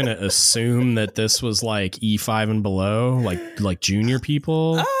 I'm just going to assume that this was like E5 and below, like junior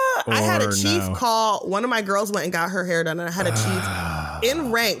people. I had a chief call. One of my girls went and got her hair done, and I had a chief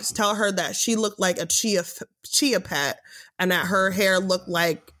in ranks tell her that she looked like a chia pet, and that her hair looked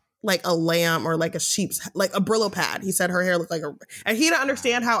like a lamb or like a sheep's, like a Brillo pad. He said her hair looked like and he didn't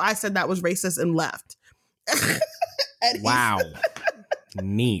understand how I said that was racist and left. Wow.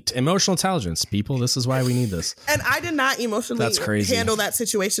 Neat. Emotional intelligence, people. This is why we need this. And I did not emotionally handle that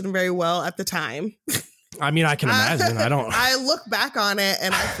situation very well at the time. I mean, I can imagine. I look back on it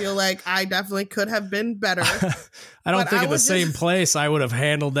and I feel like I definitely could have been better. I don't think in the same place I would have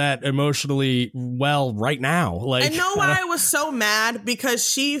handled that emotionally well right now. Like, I know why I was so mad, because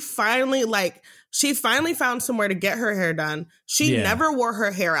she finally found somewhere to get her hair done. She never wore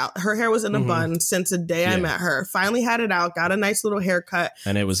her hair out. Her hair was in a bun since the day I met her. Finally had it out, got a nice little haircut.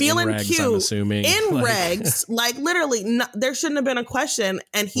 And it was feeling in regs, cute, I'm assuming. In regs, like literally, there shouldn't have been a question.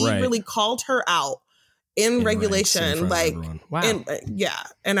 And he really called her out in regulation. Like, wow.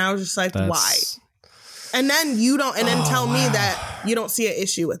 And I was just like, why? And then tell me that you don't see an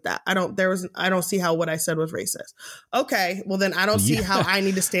issue with that. I don't see how what I said was racist. Okay, well then I don't see how I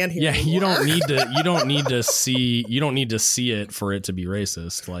need to stand here. Yeah, anymore. you don't need to see it for it to be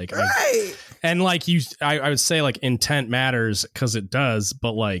racist. Like, right. I would say like intent matters, because it does,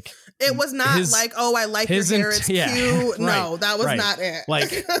 but like it was not like, oh, I like your hair, it's cute. No, that was not it.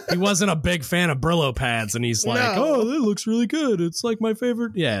 Like he wasn't a big fan of Brillo pads, and he's like, oh, that looks really good. It's like my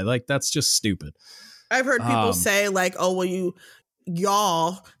favorite. Yeah, like that's just stupid. I've heard people say like, oh, well,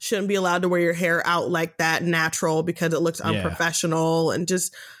 y'all shouldn't be allowed to wear your hair out like that natural because it looks unprofessional. And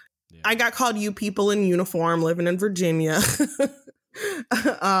just, I got called you people in uniform living in Virginia.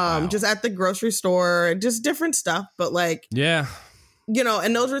 Wow. Just at the grocery store, just different stuff. But like, yeah, you know,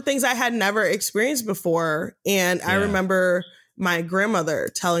 and those were things I had never experienced before. And I remember my grandmother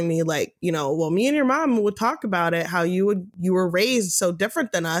telling me, like, you know, well, me and your mom would talk about it, how you were raised so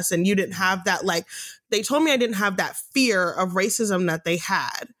different than us, and you didn't have that, like, they told me I didn't have that fear of racism that they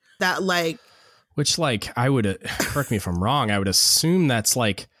had, that like, which like I would correct me if I'm wrong, I would assume that's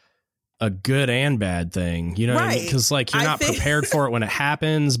like a good and bad thing, you know what I mean? Because like you're not prepared for it when it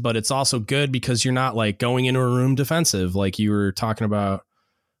happens, but it's also good because you're not like going into a room defensive, like you were talking about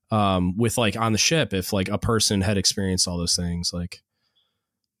with like on the ship. If like a person had experienced all those things, like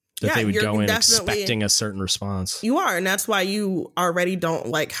that they would go in expecting a certain response. You are, and that's why you already don't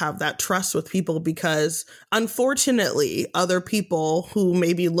like have that trust with people, because unfortunately other people who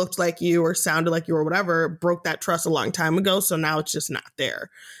maybe looked like you or sounded like you or whatever broke that trust a long time ago, so now it's just not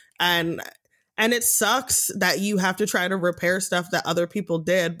there. And it sucks that you have to try to repair stuff that other people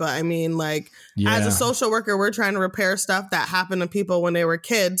did. But I mean, like, as a social worker, we're trying to repair stuff that happened to people when they were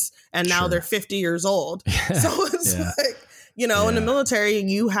kids and now they're 50 years old. So it's like, you know, in the military,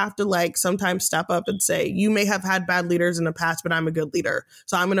 you have to like sometimes step up and say, you may have had bad leaders in the past, but I'm a good leader.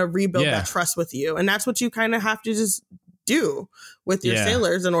 So I'm going to rebuild that trust with you. And that's what you kind of have to just do with your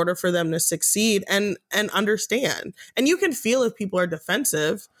sailors in order for them to succeed and understand. And you can feel if people are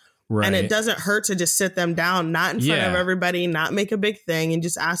defensive. Right. And it doesn't hurt to just sit them down, not in front of everybody, not make a big thing, and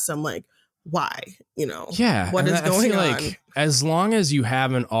just ask them like, why, you know, what is going on? Like, as long as you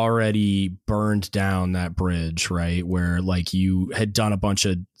haven't already burned down that bridge, right, where like you had done a bunch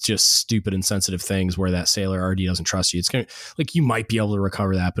of just stupid insensitive things where that sailor already doesn't trust you, it's going to, like, you might be able to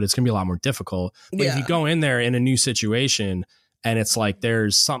recover that, but it's going to be a lot more difficult. But if you go in there in a new situation and it's like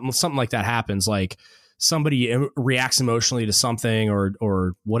there's something like that happens, like somebody reacts emotionally to something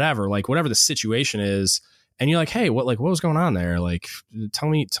or whatever, like whatever the situation is, and you're like, hey, what was going on there? Like, tell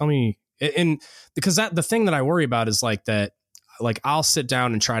me. And because the thing that I worry about is like that, like I'll sit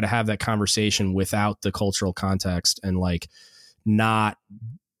down and try to have that conversation without the cultural context and like not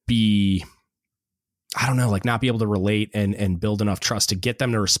be, I don't know, like not be able to relate and build enough trust to get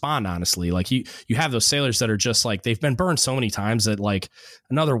them to respond honestly. Like you have those sailors that are just like, they've been burned so many times that like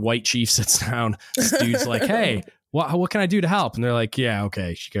another white chief sits down, this dude's like, hey, what can I do to help? And they're like, yeah,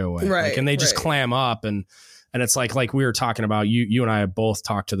 okay, go away. Right, like, and they just clam up and it's like we were talking about, you and I have both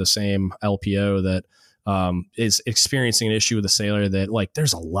talked to the same LPO that is experiencing an issue with a sailor that like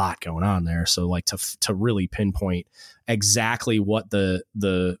there's a lot going on there. So like to really pinpoint exactly what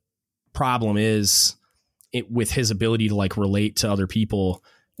the problem is with his ability to like relate to other people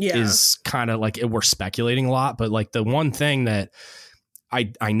is kind of like, we're speculating a lot. But like the one thing that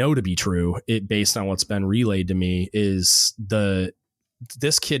I know to be true, based on what's been relayed to me, is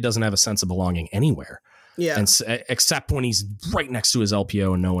this kid doesn't have a sense of belonging anywhere. Yeah. And except when he's right next to his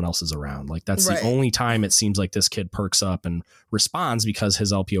LPO and no one else is around. Like that's the only time it seems like this kid perks up and responds, because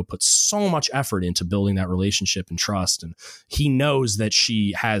his LPO puts so much effort into building that relationship and trust. And he knows that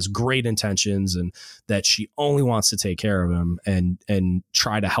she has great intentions and that she only wants to take care of him and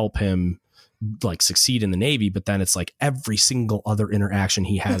try to help him like succeed in the Navy. But then it's like every single other interaction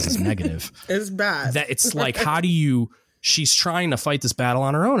he has is negative. It's bad. That it's like, how do you... She's trying to fight this battle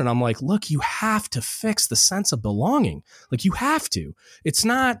on her own. And I'm like, look, you have to fix the sense of belonging. Like you have to. It's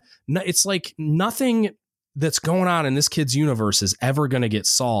like nothing that's going on in this kid's universe is ever going to get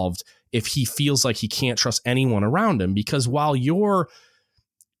solved if he feels like he can't trust anyone around him. Because while you're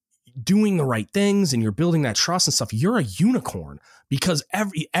doing the right things and you're building that trust and stuff, you're a unicorn, because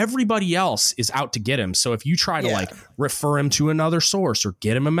everybody else is out to get him. So if you try to like refer him to another source or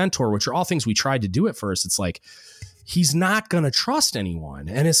get him a mentor, which are all things we tried to do at first, it's like, he's not going to trust anyone.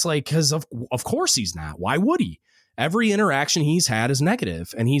 And it's like, because of course he's not. Why would he? Every interaction he's had is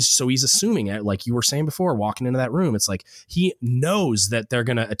negative. And he's assuming it, like you were saying before, walking into that room, it's like he knows that they're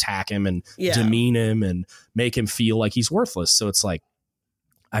going to attack him and demean him and make him feel like he's worthless. So it's like,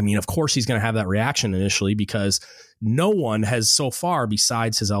 I mean, of course he's going to have that reaction initially, because no one has so far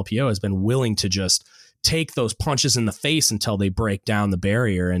besides his LPO has been willing to just take those punches in the face until they break down the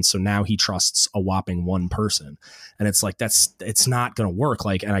barrier. And so now he trusts a whopping one person. And it's like, it's not going to work.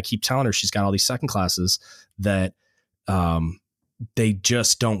 Like, and I keep telling her, she's got all these second classes that they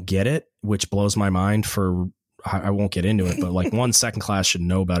just don't get it, which blows my mind. I won't get into it, but like one second class should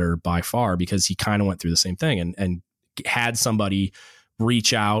know better by far, because he kind of went through the same thing and had somebody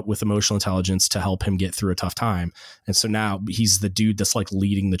reach out with emotional intelligence to help him get through a tough time. And so now he's the dude that's like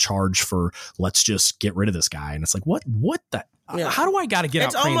leading the charge for, let's just get rid of this guy. And it's like, what the, How do I got to get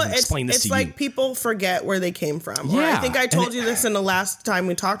out cranes and explain this to you? It's like people forget where they came from. Yeah. Or I think I told you this in the last time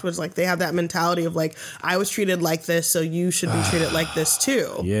we talked, was like they have that mentality of like, I was treated like this, so you should be treated like this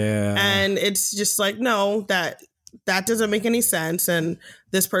too. Yeah. And it's just like, no, that doesn't make any sense. And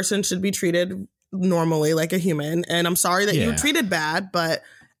this person should be treated normally like a human. And I'm sorry that you were treated bad, but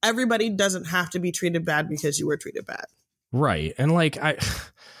everybody doesn't have to be treated bad because you were treated bad. Right. And like and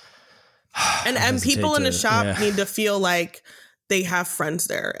people in the shop need to feel like they have friends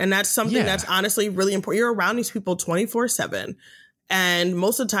there. And that's something that's honestly really important. You're around these people 24/7. And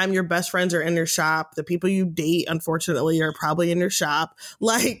most of the time your best friends are in your shop. The people you date, unfortunately, are probably in your shop.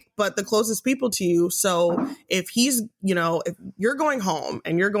 But the closest people to you. So if he's, if you're going home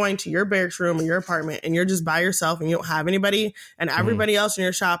and you're going to your barracks room or your apartment and you're just by yourself and you don't have anybody and everybody else in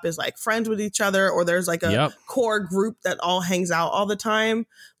your shop is like friends with each other, or there's like a core group that all hangs out all the time,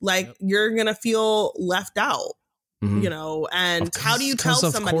 you're going to feel left out. And how do you tell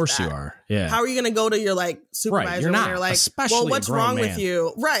somebody of course that? You are. Yeah. How are you going to go to your supervisor right, you're not, when you're like, especially well, what's wrong with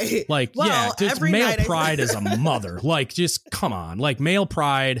you? Right. Just male pride is a mother. Just come on. Male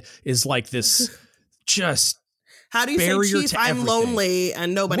pride is like this just how do you say, Chief, I'm lonely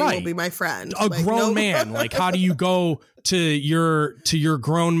and nobody will be my friend? A grown man. How do you go to your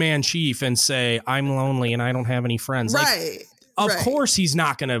grown man chief and say, I'm lonely and I don't have any friends? Right. Of course he's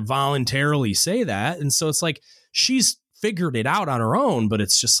not going to voluntarily say that. And so it's like, she's figured it out on her own, but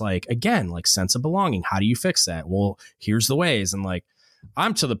it's just again, sense of belonging. How do you fix that? Well, here's the ways. And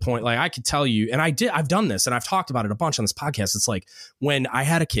I'm to the point, I could tell you, and I've done this and I've talked about it a bunch on this podcast. It's when I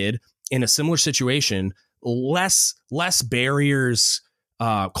had a kid in a similar situation, less barriers,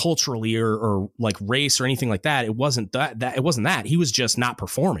 culturally or race or anything like that. It wasn't that he was just not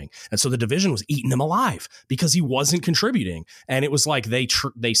performing. And so the division was eating him alive because he wasn't contributing. And it was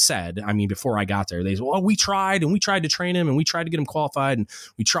they said, before I got there, they said, well, we tried to train him and we tried to get him qualified and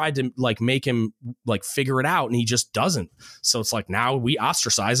we tried to make him figure it out. And he just doesn't. So it's now we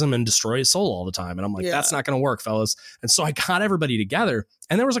ostracize him and destroy his soul all the time. And I'm that's not going to work, fellas. And so I got everybody together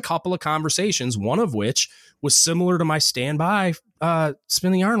and there was a couple of conversations, one of which was similar to my standby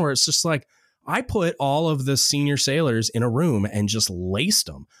spin the yarn, where it's just I put all of the senior sailors in a room and just laced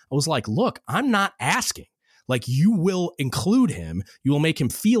them. I was like, look, I'm not asking. You will include him. You will make him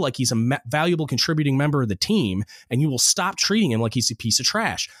feel like he's a valuable contributing member of the team, and you will stop treating him like he's a piece of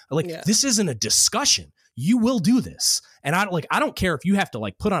trash. This isn't a discussion. You will do this. And I don't care if you have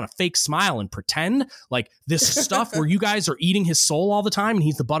to put on a fake smile and pretend this stuff where you guys are eating his soul all the time and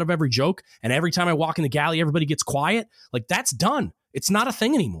he's the butt of every joke. And every time I walk in the galley, everybody gets quiet. That's done. It's not a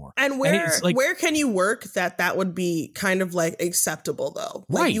thing anymore. And where can you work that would be kind of acceptable though?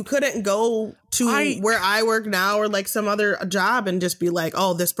 Right. You couldn't go to where I work now or some other job and just be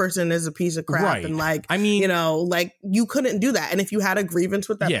oh, this person is a piece of crap. Right. And you couldn't do that. And if you had a grievance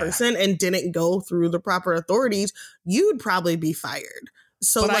with that person and didn't go through the proper authorities, you'd probably be fired.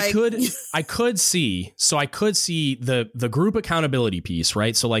 So but I could see the group accountability piece,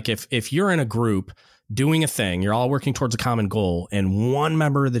 right? So if you're in a group doing a thing, you're all working towards a common goal, and one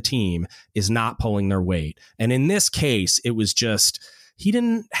member of the team is not pulling their weight. And in this case, it was just, he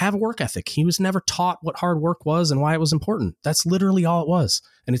didn't have a work ethic. He was never taught what hard work was and why it was important. That's literally all it was.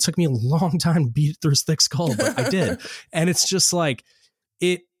 And it took me a long time to beat it through his thick skull, but I did. And it's just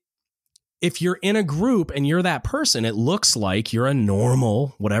if you're in a group and you're that person, it looks like you're a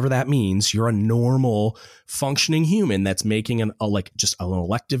normal, whatever that means, you're a normal functioning human that's making an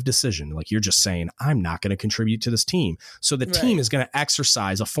elective decision. You're just saying, I'm not going to contribute to this team. So the team is going to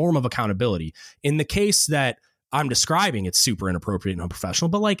exercise a form of accountability. In the case that I'm describing, it's super inappropriate and unprofessional,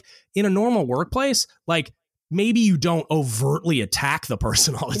 but in a normal workplace, maybe you don't overtly attack the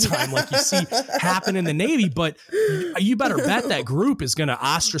person all the time like you see happen in the Navy, but you better bet that group is going to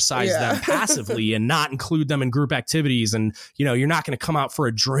ostracize them passively and not include them in group activities. And, you're not going to come out for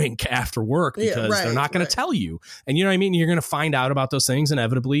a drink after work because they're not going to tell you. And you know what I mean? You're going to find out about those things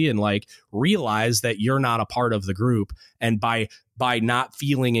inevitably and realize that you're not a part of the group. And by not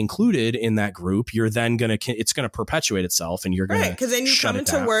feeling included in that group, you're then it's going to perpetuate itself and you're going to because then you come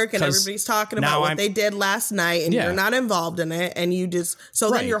into work and everybody's talking about what they did last night and you're not involved in it. And you just,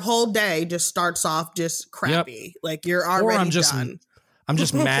 then your whole day just starts off just crappy. You're already done. I'm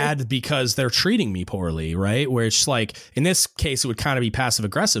just mad because they're treating me poorly, right? Where it's in this case, it would kind of be passive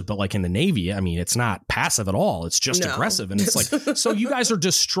aggressive, but in the Navy, it's not passive at all. It's just aggressive. And it's so you guys are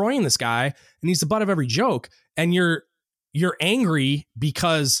destroying this guy and he's the butt of every joke. And you're angry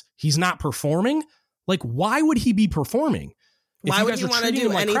because he's not performing. Why would he be performing? Why would he want to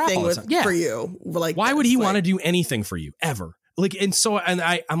do anything for you? Why would he want to do anything for you ever? Like, and so, and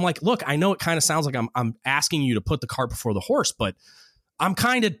I'm like, look, I know it kind of sounds like I'm asking you to put the cart before the horse, but I'm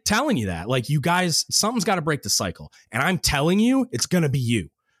kind of telling you that, like, you guys, something's got to break the cycle, and I'm telling you, it's going to be you.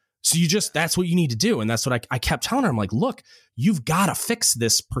 So that's what you need to do. And that's what I kept telling her. I'm like, look, you've got to fix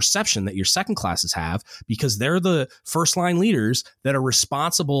this perception that your second classes have, because they're the first line leaders that are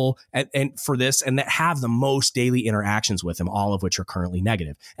responsible and for this, and that have the most daily interactions with him, all of which are currently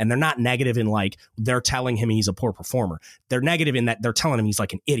negative. And they're not negative in like they're telling him he's a poor performer. They're negative in that they're telling him he's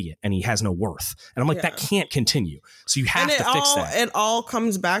like an idiot and he has no worth. And I'm like, that can't continue. So you have to fix that. It all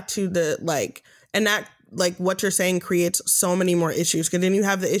comes back to the like, and that, like, what you're saying creates so many more issues, because then you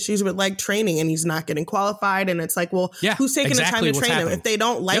have the issues with like training and he's not getting qualified. And it's like, well, who's taking the time to train him? If they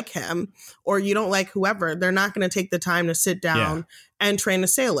don't like him, or you don't like whoever, they're not going to take the time to sit down and train a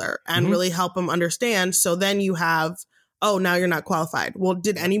sailor and really help him understand. So then you have, oh, now you're not qualified. Well,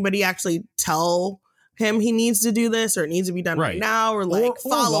 did anybody actually tell him he needs to do this, or it needs to be done right now, or like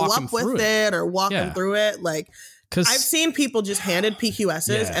follow up with it or walk him through it? Like, I've seen people just handed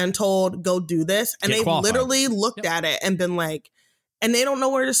PQSs and told, go do this. And they've literally looked at it and been like, and they don't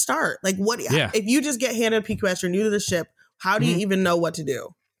know where to start. Like, what, if you just get handed a PQS, you're new to the ship, how do you even know what to do?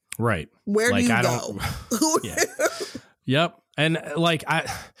 Right. Where do you go? Yep. And like,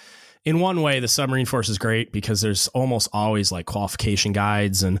 in one way, the submarine force is great because there's almost always like qualification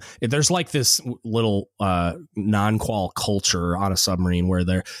guides, and there's like this little non-qual culture on a submarine where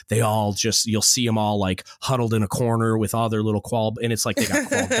they all just, you'll see them all like huddled in a corner with all their little qual, and it's like they got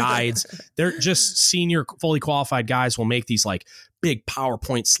qual guides. They're just senior, fully qualified guys will make these like big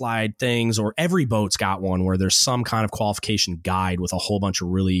PowerPoint slide things, or every boat's got one where there's some kind of qualification guide with a whole bunch of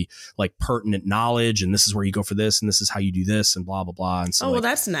really like pertinent knowledge, and this is where you go for this, and this is how you do this, and blah blah blah. And so, well,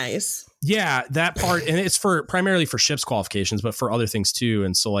 that's nice. Yeah, that part, and it's for primarily for ships qualifications, but for other things too.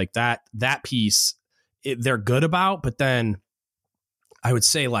 And so like that piece, they're good about, but then I would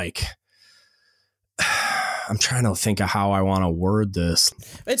say like, I'm trying to think of how I want to word this.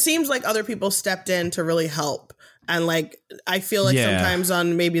 It seems like other people stepped in to really help. And like, I feel like sometimes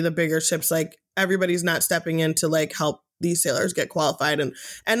on maybe the bigger ships, like everybody's not stepping in to like help these sailors get qualified.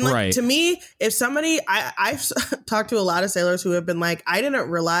 And like, to me, if somebody, I've talked to a lot of sailors who have been like, I didn't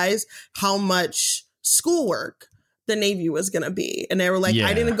realize how much schoolwork the Navy was going to be. And they were like,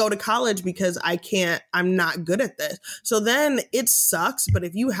 I didn't go to college because I'm not good at this. So then it sucks. But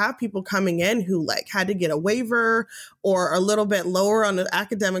if you have people coming in who like had to get a waiver or a little bit lower on the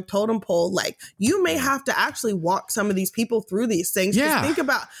academic totem pole, like you may have to actually walk some of these people through these things. Yeah. Think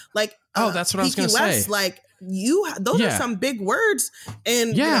about like, that's what I was going to say. Like, those are some big words,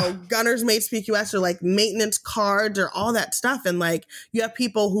 and you know, gunner's mates PQS are like maintenance cards or all that stuff. And like, you have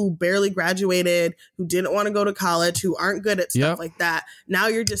people who barely graduated, who didn't want to go to college, who aren't good at stuff like that. Now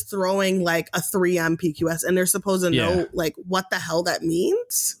you're just throwing like a 3M PQS, and they're supposed to know like what the hell that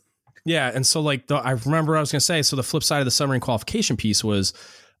means. Yeah. And so like, I remember what I was going to say. So the flip side of the submarine qualification piece was,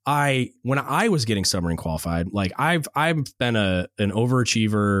 when I was getting submarine qualified, like I've been an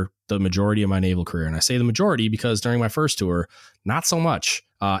overachiever the majority of my naval career. And I say the majority because during my first tour, not so much.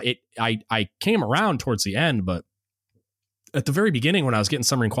 I came around towards the end, but at the very beginning when I was getting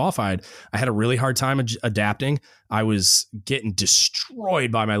submarine qualified, I had a really hard time adapting. I was getting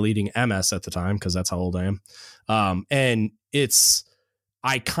destroyed by my leading MS at the time, because that's how old I am. And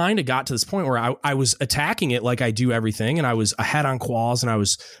I kind of got to this point where I was attacking it like I do everything. And I was ahead on quals, and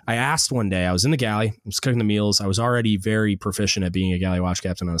I asked one day, I was in the galley, I was cooking the meals. I was already very proficient at being a galley watch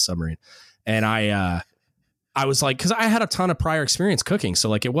captain on a submarine. And I was like, cause I had a ton of prior experience cooking. So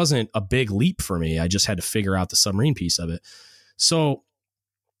like, it wasn't a big leap for me. I just had to figure out the submarine piece of it. So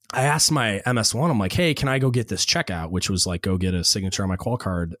I asked my MS1, I'm like, hey, can I go get this checkout? Which was like, go get a signature on my qual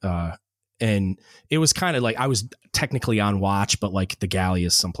card. And it was kind of like, I was technically on watch, but like the galley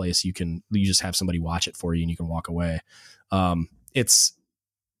is someplace you just have somebody watch it for you and you can walk away. And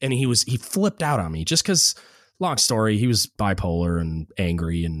he flipped out on me just because, long story, he was bipolar and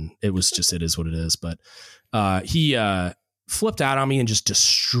angry, and it is what it is. But he flipped out on me and just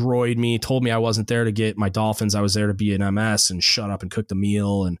destroyed me, told me I wasn't there to get my dolphins. I was there to be an MS and shut up and cook the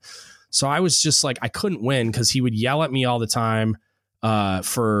meal. And so I was just like, I couldn't win because he would yell at me all the time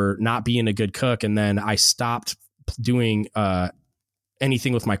for not being a good cook. And then I stopped doing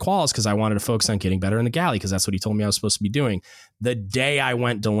anything with my quals because I wanted to focus on getting better in the galley, because that's what he told me I was supposed to be doing. The day I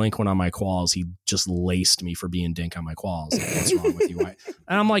went delinquent on my quals, he just laced me for being dink on my quals. Like, what's wrong with you? And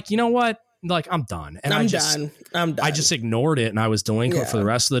I'm like, you know what? Like, I'm done. And I'm done. I just ignored it, and I was delinquent for the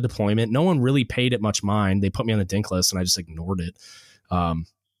rest of the deployment. No one really paid it much mind. They put me on the dink list, and I just ignored it.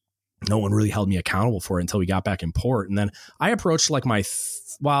 No one really held me accountable for it until we got back in port. And then I approached like it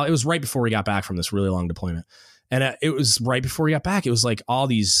was right before we got back from this really long deployment. And it was right before we got back. It was like all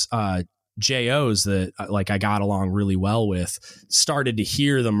these JOs that like I got along really well with started to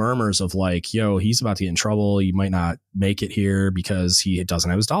hear the murmurs of like, yo, he's about to get in trouble. He might not make it here because he doesn't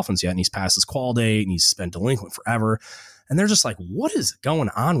have his dolphins yet. And he's past his qual date and he's been delinquent forever. And they're just like, what is going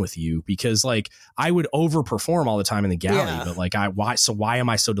on with you? Because like I would overperform all the time in the galley, but like why am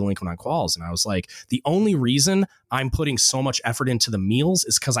I so delinquent on quals? And I was like, the only reason I'm putting so much effort into the meals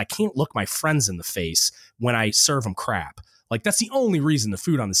is because I can't look my friends in the face when I serve them crap. Like that's the only reason the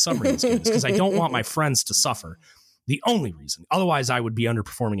food on the submarine is good, is because I don't want my friends to suffer. The only reason. Otherwise, I would be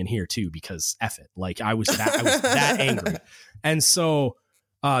underperforming in here too, because F it. Like I was that angry. And so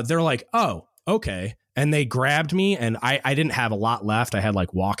they're like, oh, okay. And they grabbed me, and I didn't have a lot left. I had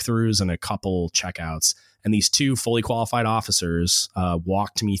like walkthroughs and a couple checkouts. And these two fully qualified officers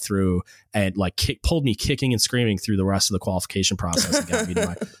walked me through and like pulled me kicking and screaming through the rest of the qualification process and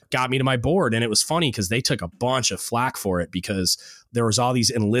got me to my board. And it was funny because they took a bunch of flack for it, because there was all these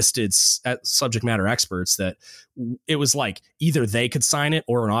enlisted subject matter experts that it was like either they could sign it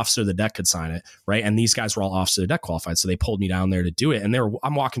or an officer of the deck could sign it. Right. And these guys were all officer of the deck qualified. So they pulled me down there to do it. And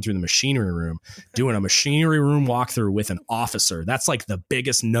I'm walking through the machinery room, doing a machinery room walkthrough with an officer. That's like the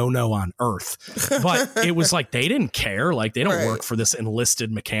biggest no on earth. But it was like, they didn't care. Like they don't work for this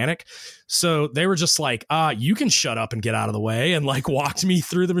enlisted mechanic. So they were just like, you can shut up and get out of the way, and like walked me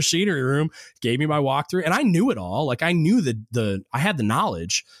through the machinery room, gave me my walkthrough. And I knew it all. Like I knew I had the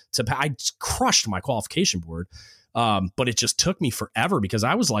knowledge I crushed my qualification board. But it just took me forever because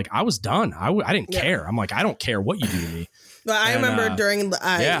I was done. I didn't care. I'm like, I don't care what you do to me. But I remember during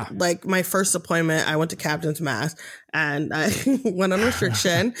like my first appointment, I went to Captain's Mast and I went on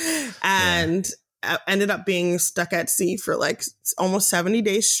restriction and I ended up being stuck at sea for like almost 70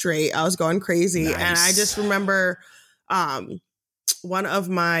 days straight. I was going crazy. Nice. And I just remember one of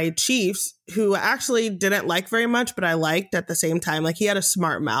my chiefs who I actually didn't like very much, but I liked at the same time. Like he had a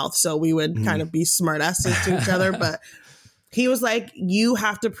smart mouth, so we would kind of be smart asses to each other. But he was like, you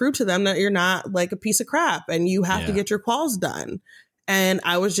have to prove to them that you're not like a piece of crap and you have to get your quals done. And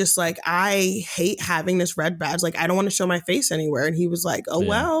I was just like, I hate having this red badge. Like, I don't want to show my face anywhere. And he was like, oh,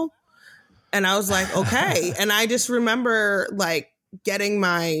 well. And I was like, okay. And I just remember like getting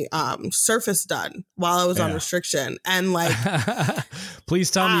my surface done while I was on restriction. And like,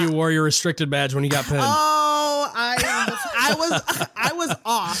 please tell me you wore your restricted badge when you got pinned. Oh, I was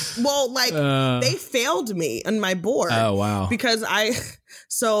off. Well, like they failed me on my board. Oh, wow. Because I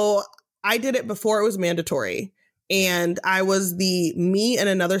did it before it was mandatory. And me and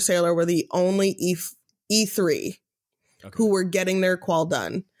another sailor were the only E3 who were getting their qual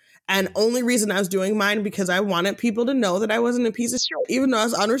done. And only reason I was doing mine because I wanted people to know that I wasn't a piece of shit, even though I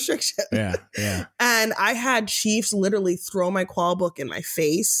was on restriction. Yeah. And I had chiefs literally throw my qual book in my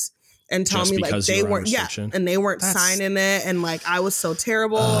face and tell me like they weren't, and they weren't signing it. And like, I was so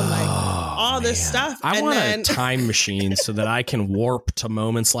terrible and like all this stuff. I want a time machine so that I can warp to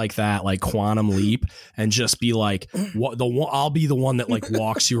moments like that, like Quantum Leap, and just be like, I'll be the one that like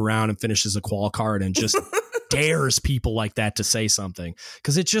walks you around and finishes a qual card and just dares people like that to say something,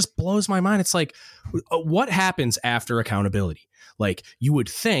 because it just blows my mind. It's like, what happens after accountability? Like you would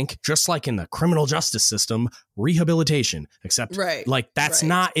think, just like in the criminal justice system, rehabilitation, except like that's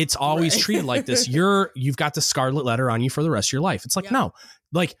not, it's always treated like this. You've got the scarlet letter on you for the rest of your life. It's like, no,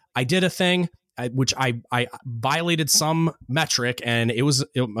 like I did a thing which I violated some metric, and it was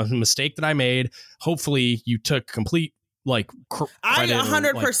a mistake that I made. Hopefully you took complete like I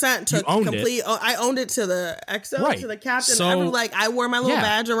 100% took complete. I owned it to the XO, to the captain. So, I wore my little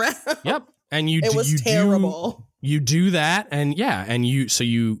badge around. Yep. And it was terrible. You do that, and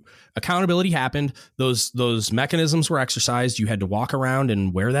accountability happened. Those mechanisms were exercised. You had to walk around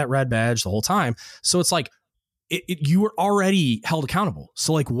and wear that red badge the whole time. So it's like you were already held accountable.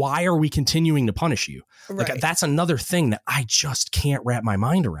 So like, why are we continuing to punish you? Right. Like that's another thing that I just can't wrap my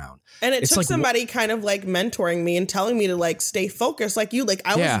mind around. And it took somebody kind of like mentoring me and telling me to like stay focused. Like you, like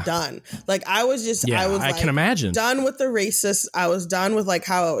I was done. Like I was just, I can imagine done with the racist. I was done with like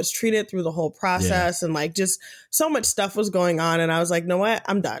how I was treated through the whole process, and like just so much stuff was going on. And I was like, know what?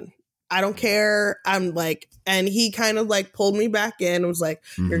 I'm done. I don't care. I'm like, and he kind of like pulled me back in and was like,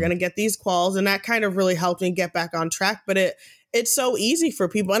 you're going to get these quals. And that kind of really helped me get back on track. But it's so easy for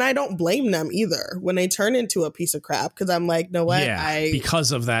people. And I don't blame them either when they turn into a piece of crap. Cause I'm like, no, what? Yeah,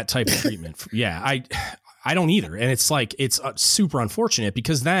 because of that type of treatment. I don't either. And it's like, it's super unfortunate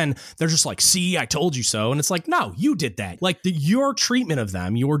because then they're just like, see, I told you so. And it's like, no, you did that. Like your treatment of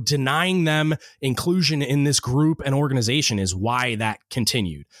them, you're denying them inclusion in this group and organization is why that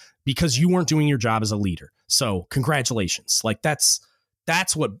continued, because you weren't doing your job as a leader. So congratulations. Like that's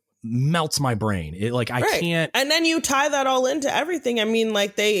what melts my brain. It like, I can't. And then you tie that all into everything. I mean,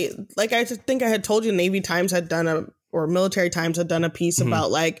 like I think I had told you Navy Times had done or Military Times had done a piece about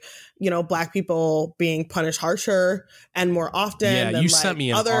like, you know, Black people being punished harsher and more often. Yeah, than you like sent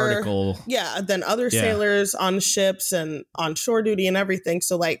me an article. Yeah, than other sailors on ships and on shore duty and everything.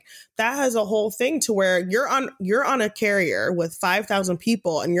 So like that has a whole thing to where you're on a carrier with 5,000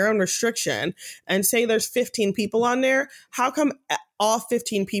 people and you're on restriction, and say there's 15 people on there. How come all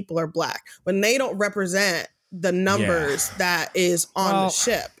 15 people are Black when they don't represent the numbers that is on the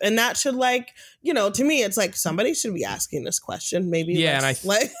ship? And that should, like, you know, to me, it's like somebody should be asking this question. Maybe. Yeah. And I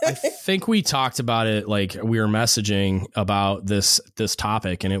think we talked about it, like we were messaging about this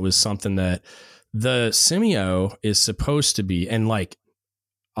topic, and it was something that the Simeo is supposed to be. And like,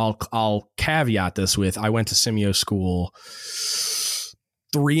 I'll caveat this with, I went to Simeo school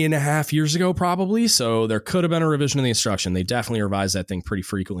 3.5 years ago, probably. So there could have been a revision of the instruction. They definitely revised that thing pretty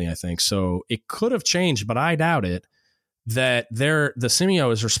frequently, I think. So it could have changed, but I doubt it. That the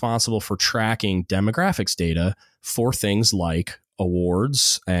Simeo is responsible for tracking demographics data for things like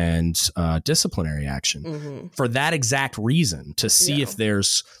awards and disciplinary action for that exact reason, to see if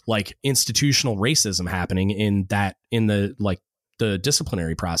there's like institutional racism happening in the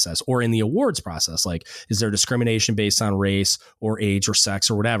disciplinary process or in the awards process. Like, is there discrimination based on race or age or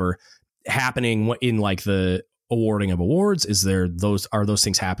sex or whatever happening in like the awarding of awards? Are those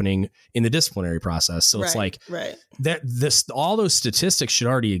things happening in the disciplinary process? So it's like that all those statistics should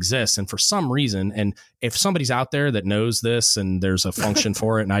already exist. And for some reason, and if somebody's out there that knows this and there's a function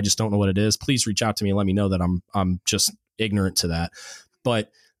for it and I just don't know what it is, please reach out to me and let me know that I'm just ignorant to that. But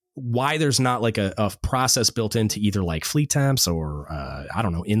why there's not like a process built into either like fleet temps or I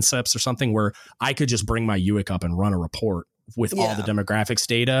don't know, INSEPs or something, where I could just bring my UIC up and run a report with all the demographics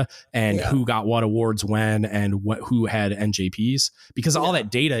data and who got what awards when and who had NJPs, because all that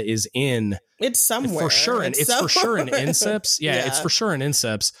data is in. It's somewhere for sure, and it's for sure in INSEPs. It's for sure in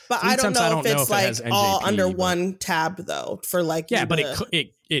INSEPs. But I don't know if it's like all under one tab though. For like but it could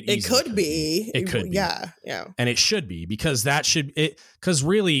be. It could be. Yeah. And it should be, because because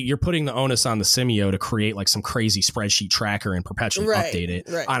really you're putting the onus on the Simeo to create like some crazy spreadsheet tracker and perpetually update it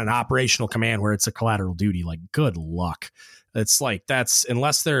on an operational command where it's a collateral duty. Like, good luck. It's like, that's,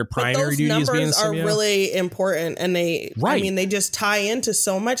 unless their primary duty is being a Simeo. Are really important, and they just tie into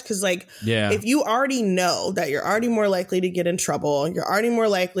so much. Cause like, if you already know that you're already more likely to get in trouble, you're already more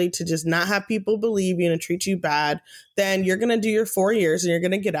likely to just not have people believe you and treat you bad, then you're going to do your 4 years and you're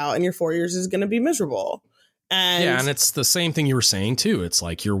going to get out, and your 4 years is going to be miserable. And it's the same thing you were saying too. It's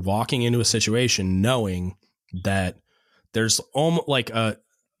like you're walking into a situation knowing that there's almost like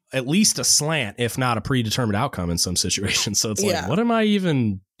at least a slant, if not a predetermined outcome in some situations. So it's like, what am I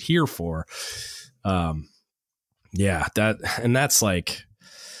even here for? That's like,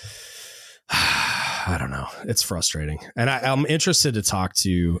 I don't know. It's frustrating. And I'm interested to talk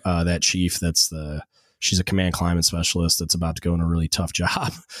to that chief. She's a command climate specialist that's about to go in a really tough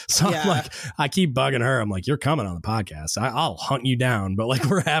job. So I'm like, I keep bugging her. I'm like, you're coming on the podcast. I'll hunt you down. But like,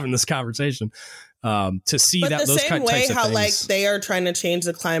 we're having this conversation to see that those kind of types of things. Like they are trying to change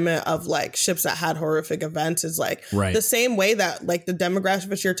the climate of like ships that had horrific events is like the same way that like the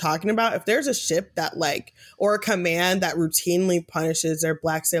demographics you're talking about. If there's a ship that like, or a command that routinely punishes their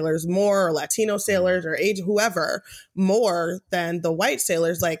Black sailors more, or Latino sailors or whoever more than the white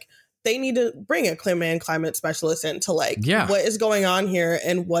sailors, like, they need to bring a command climate specialist in to like, what is going on here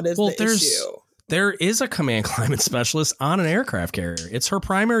and what is the issue? There is a command climate specialist on an aircraft carrier. It's her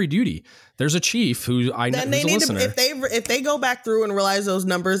primary duty. There's a chief who I know who's a listener. If they go back through and realize those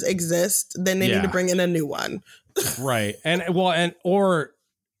numbers exist, then they need to bring in a new one. Right. Or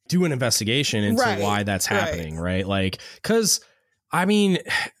do an investigation into why that's happening. Right. Like, cause I mean,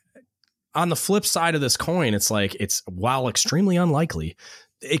 on the flip side of this coin, it's like, while extremely unlikely,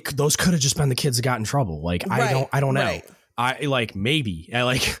 those could have just been the kids that got in trouble. Like, I don't know. I like, maybe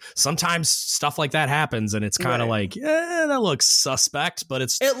like sometimes stuff like that happens and it's kind of like, that looks suspect, but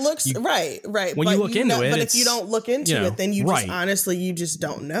it looks right. When you look into it, but if you don't look into it, then you just honestly, you just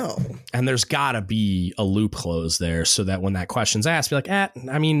don't know. And there's gotta be a loop closed there so that when that question's asked, be like, I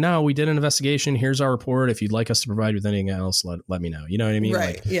mean, no, we did an investigation. Here's our report. If you'd like us to provide you with anything else, let me know. You know what I mean?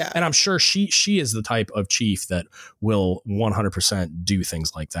 Right. Like, and I'm sure she is the type of chief that will 100% do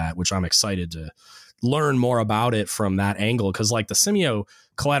things like that, which I'm excited to learn more about it from that angle. Cause like the Simeo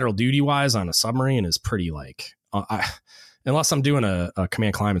collateral duty wise on a submarine is pretty like, unless I'm doing a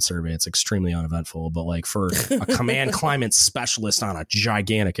command climate survey, it's extremely uneventful. But like for a command climate specialist on a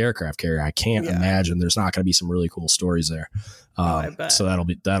gigantic aircraft carrier, I can't imagine there's not going to be some really cool stories there. So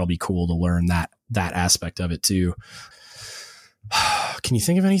that'll be cool to learn that aspect of it too. Can you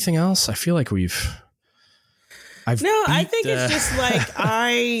think of anything else? I feel like I think it's just like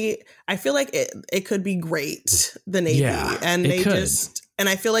I feel like it could be great, the Navy, and they could. And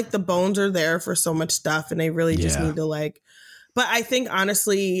I feel like the bones are there for so much stuff, and they really just need to like. But I think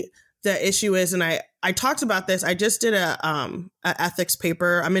honestly, the issue is, and I talked about this. I just did a ethics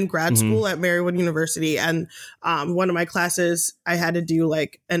paper. I'm in grad school at Marywood University, and one of my classes I had to do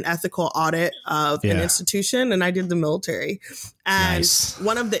like an ethical audit of an institution, and I did the military. And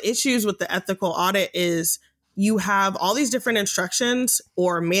one of the issues with the ethical audit is you have all these different instructions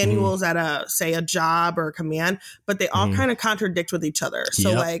or manuals at a job or a command, but they all kind of contradict with each other.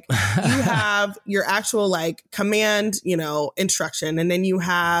 So like you have your actual like command, instruction, and then you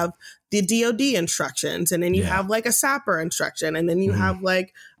have the DOD instructions, and then you have like a sapper instruction, and then you have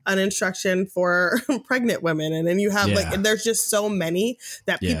like an instruction for pregnant women. And then you have like, and there's just so many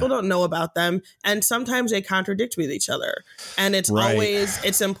that people don't know about them. And sometimes they contradict with each other. And it's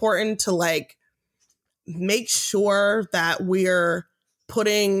it's important to like, make sure that we're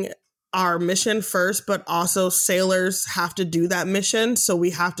putting our mission first, but also sailors have to do that mission. So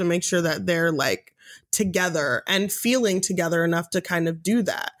we have to make sure that they're like together and feeling together enough to kind of do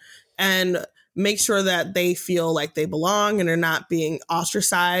that, and make sure that they feel like they belong and are not being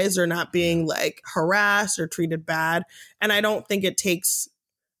ostracized or not being like harassed or treated bad. And I don't think it takes,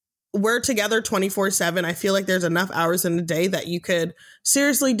 we're together 24/7. I feel like there's enough hours in the day that you could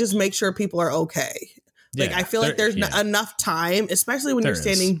seriously just make sure people are okay. Like, I feel like there's enough time, especially when you're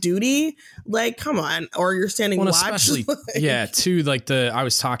standing duty. Like, come on, or you're standing watch. Especially, too. Like I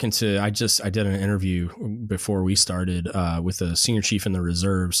was talking to, I did an interview before we started with a senior chief in the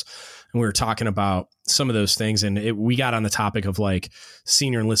reserves, and we were talking about some of those things, and we got on the topic of like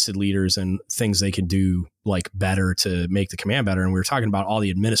senior enlisted leaders and things they could do like better to make the command better, and we were talking about all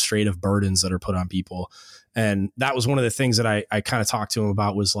the administrative burdens that are put on people, and that was one of the things that I kind of talked to him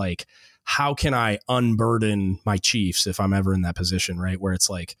about was like, how can I unburden my chiefs if I'm ever in that position, right? Where it's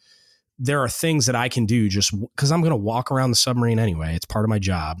like, there are things that I can do just because I'm going to walk around the submarine anyway. It's part of my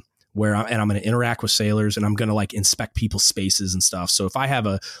job and I'm going to interact with sailors, and I'm going to like inspect people's spaces and stuff. So if I have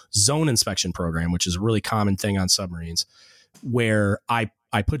a zone inspection program, which is a really common thing on submarines, where I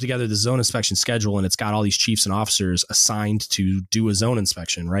put together the zone inspection schedule, and it's got all these chiefs and officers assigned to do a zone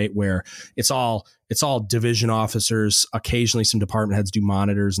inspection, right? Where it's all division officers. Occasionally some department heads do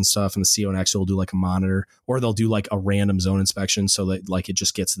monitors and stuff, and the CO and XO will do like a monitor, or they'll do like a random zone inspection so that like it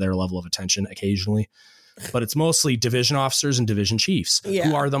just gets their level of attention occasionally. But it's mostly division officers and division chiefs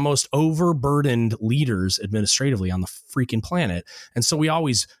who are the most overburdened leaders administratively on the freaking planet. And so we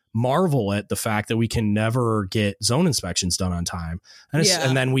always marvel at the fact that we can never get zone inspections done on time. And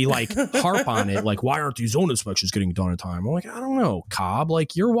then we like harp on it. Like, why aren't these zone inspections getting done on time? I'm like, I don't know, Cobb,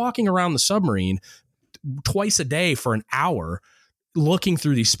 like you're walking around the submarine twice a day for an hour looking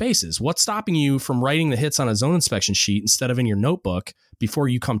through these spaces. What's stopping you from writing the hits on a zone inspection sheet instead of in your notebook before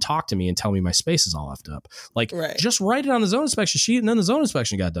you come talk to me and tell me my space is all effed up? Like, just write it on the zone inspection sheet, and then the zone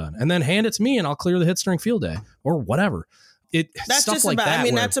inspection got done, and then hand it to me and I'll clear the hits during field day or whatever. That's just like about, that. I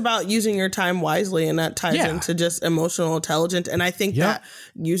mean, that's about using your time wisely, and that ties into just emotional intelligence. And I think that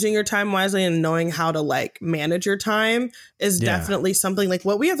using your time wisely and knowing how to like manage your time is definitely something. Like,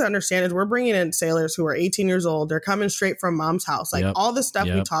 what we have to understand is we're bringing in sailors who are 18 years old. They're coming straight from mom's house. Like all the stuff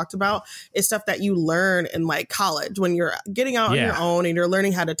we talked about is stuff that you learn in like college when you're getting out on your own and you're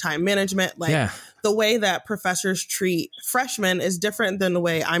learning how to time management. Like the way that professors treat freshmen is different than the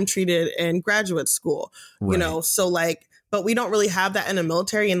way I'm treated in graduate school, so like, but we don't really have that in the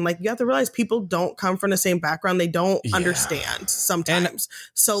military. And like, you have to realize people don't come from the same background. They don't understand sometimes.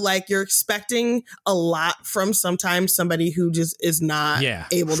 So like, you're expecting a lot from sometimes somebody who just is not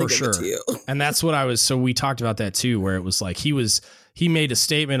able to give it to you. And that's what so we talked about that too, where it was like, he made a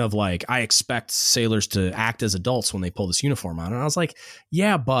statement of like, I expect sailors to act as adults when they pull this uniform on. And I was like,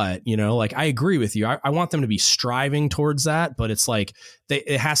 yeah, but like, I agree with you. I want them to be striving towards that, but it's like,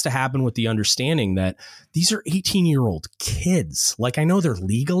 it has to happen with the understanding that these are 18-year-old kids. Like, I know they're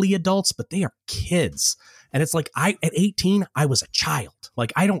legally adults, but they are kids. And it's like, at 18, I was a child.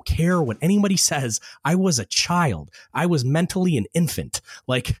 Like, I don't care what anybody says. I was a child. I was mentally an infant.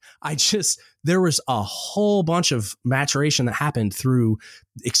 Like, there was a whole bunch of maturation that happened through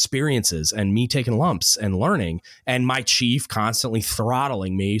experiences and me taking lumps and learning, and my chief constantly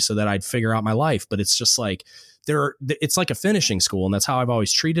throttling me so that I'd figure out my life. But it's just like, it's like a finishing school, and that's how I've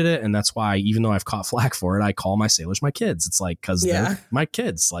always treated it. And that's why, even though I've caught flack for it, I call my sailors my kids. It's like, because they're my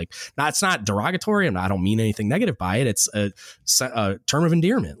kids. Like, it's not derogatory, and I don't mean anything negative by it. It's a term of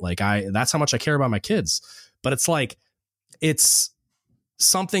endearment. Like, that's how much I care about my kids. But it's like, it's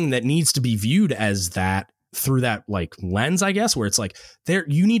something that needs to be viewed as that through that like lens, I guess, where it's like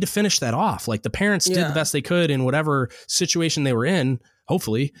you need to finish that off. Like the parents did the best they could in whatever situation they were in,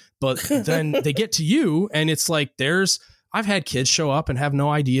 hopefully, but then they get to you and it's like I've had kids show up and have no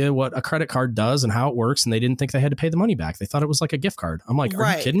idea what a credit card does and how it works. And they didn't think they had to pay the money back. They thought it was like a gift card. I'm like,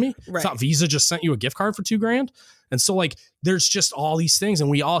 are you kidding me? I thought Visa just sent you a gift card for $2,000. And so like, there's just all these things. And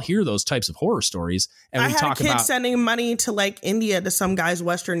we all hear those types of horror stories. And we talk about a kid sending money to like India to some guy's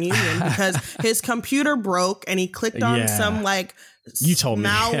Western Union because his computer broke and he clicked on some like you told me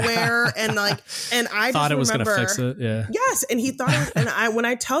malware and like, and I thought just it was going to fix it. Yeah. Yes. And he thought, when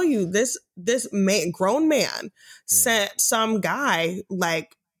I tell you this grown man sent some guy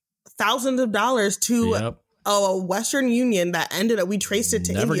like thousands of dollars to a Western Union that ended up, we traced it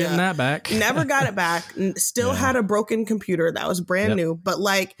to Never India. Getting that back. Never got it back. Still had a broken computer that was brand new. But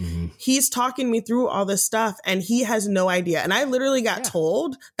like, he's talking me through all this stuff and he has no idea. And I literally got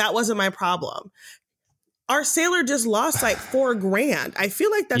told that wasn't my problem. Our sailor just lost like $4,000. I feel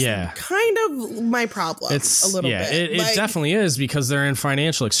like that's kind of my problem. It's a little bit. It definitely is because they're in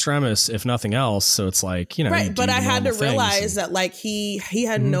financial extremis, if nothing else. So it's like, you know, right. But I had to realize that like he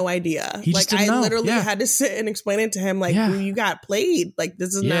had no idea. He like I literally had to sit and explain it to him. Like you got played. Like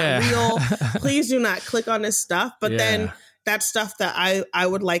this is not real. Please do not click on this stuff. But then that's stuff that I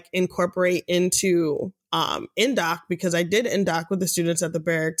would like incorporate into InDoc because I did InDoc with the students at the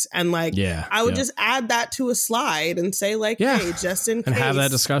barracks and like I would just add that to a slide and say like hey, just in case, and have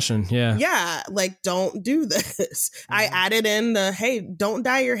that discussion. Like don't do this. I added in the hey, don't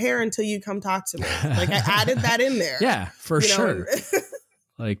dye your hair until you come talk to me. Like I added that in there. For sure.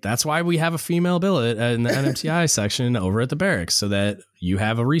 Like that's why we have a female billet in the NMTI section over at the barracks so that you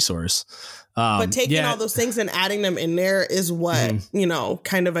have a resource. But taking all those things and adding them in there is what, you know,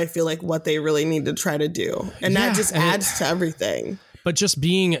 kind of, I feel like what they really need to try to do. And that just adds to everything. But just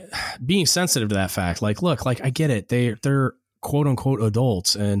being sensitive to that fact, like, look, like I get it. They're quote unquote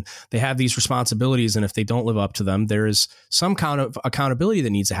adults and they have these responsibilities. And if they don't live up to them, there is some kind of accountability that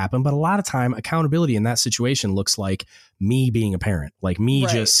needs to happen. But a lot of time accountability in that situation looks like me being a parent, like me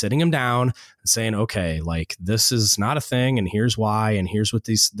just sitting them down and saying, okay, like this is not a thing. And here's why, and here's what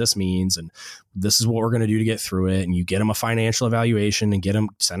this means. And this is what we're going to do to get through it. And you get them a financial evaluation and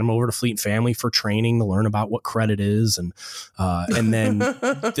send them over to Fleet and Family for training to learn about what credit is. And then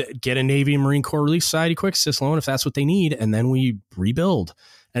get a Navy and Marine Corps Relief Society quick assist loan if that's what they need. And then we rebuild.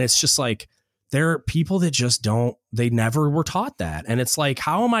 And it's just like, there are people that just they never were taught that. And it's like,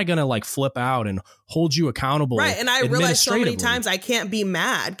 how am I going to like flip out and hold you accountable? Right. And I realized so many times I can't be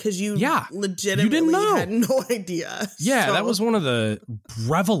mad because you legitimately had no idea. Yeah. So. That was one of the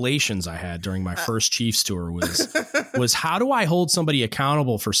revelations I had during my first Chiefs tour was how do I hold somebody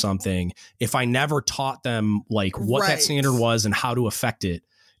accountable for something if I never taught them like what that standard was and how to affect it?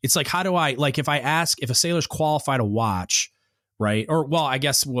 It's like, how do I, like, if I ask if a sailor's qualified to watch, right? Or, well, I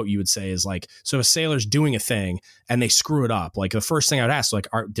guess what you would say is like, so if a sailor's doing a thing and they screw it up, like the first thing I would ask, like,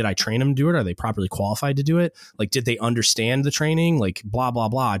 did I train them to do it? Are they properly qualified to do it? Like, did they understand the training? Like, blah, blah,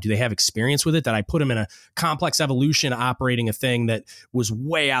 blah. Do they have experience with it? That I put them in a complex evolution operating a thing that was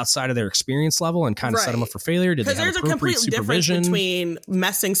way outside of their experience level and kind of set them up for failure? Did they have appropriate supervision? There's a complete difference between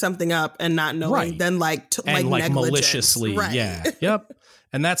messing something up and not knowing than like maliciously. Yeah. Yep.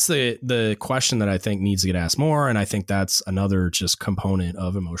 And that's the question that I think needs to get asked more. And I think that's another just component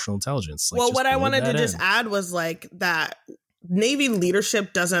of emotional intelligence. Like, well, what I wanted to just add was like that Navy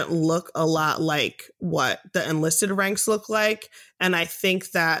leadership doesn't look a lot like what the enlisted ranks look like. And I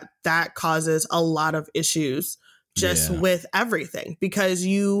think that causes a lot of issues just with everything because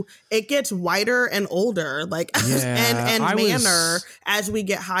it gets whiter and older, like and manner as we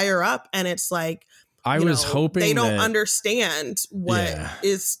get higher up. And it's like, I was hoping they don't understand what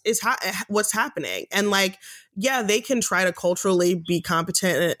what's happening. And like, they can try to culturally be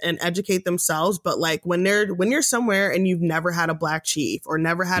competent and educate themselves. But like when you're somewhere and you've never had a black chief or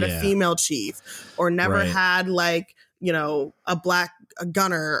never had a female chief or never had like, you know, a black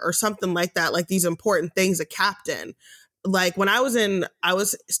gunner or something like that, like these important things, a captain, like when I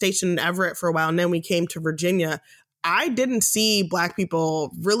was stationed in Everett for a while and then we came to Virginia, I didn't see black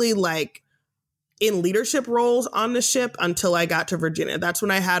people really like in leadership roles on the ship until I got to Virginia. That's when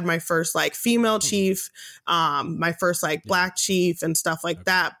I had my first like female chief, my first like black chief and stuff like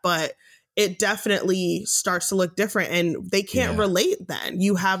that. But it definitely starts to look different and they can't relate then.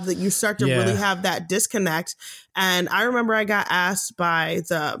 You start to really have that disconnect. And I remember I got asked by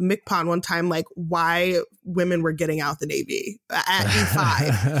the MCPON one time, like why women were getting out the Navy at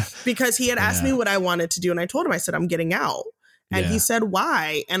E5 because he had asked me what I wanted to do. And I told him, I said, I'm getting out. And he said,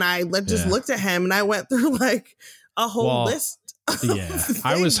 why? And I just looked at him and I went through like a whole list.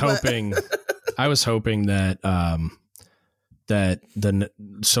 I was hoping I was hoping that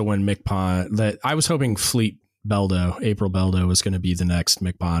so when McPon, that I was hoping April Beldo was going to be the next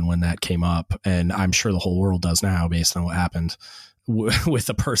McPon when that came up. And I'm sure the whole world does now based on what happened with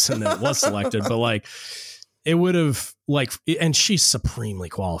the person that was selected. But like, it would have and she's supremely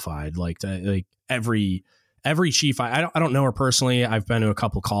qualified. Like every chief, I don't know her personally. I've been to a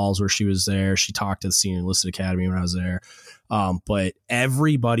couple calls where she was there. She talked to the Senior Enlisted Academy when I was there. But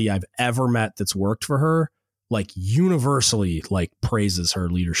everybody I've ever met that's worked for her, like universally like praises her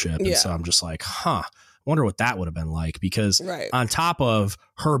leadership. And so I'm just like, wonder what that would have been like, because on top of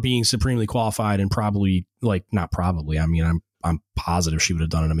her being supremely qualified and probably I mean, I'm positive she would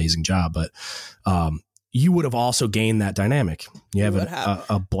have done an amazing job, but, you would have also gained that dynamic. You have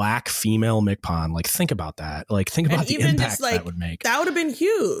a black female MCPON. Like, think about that. Like, think about the impact that would make. That would have been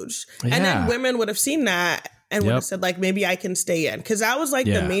huge. Yeah. And then women would have seen that and would have said, like, maybe I can stay in. Because that was like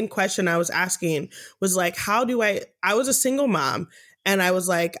the main question I was asking was like, how do I was a single mom and I was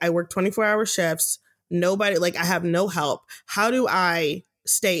like, I work 24-hour shifts. Nobody, like, I have no help. How do I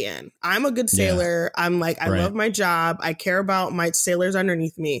stay in? I'm a good sailor. I'm like, I love my job. I care about my sailors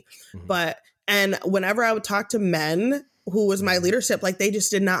underneath me. And whenever I would talk to men who was my leadership, like, they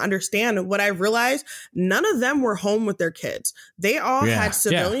just did not understand. What I realized, none of them were home with their kids. They all had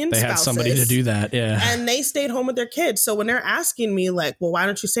civilian spouses. They had somebody to do that. Yeah. And they stayed home with their kids. So when they're asking me like, well, why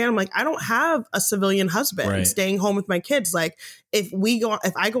don't you stay? I'm like, I don't have a civilian husband staying home with my kids. Like, if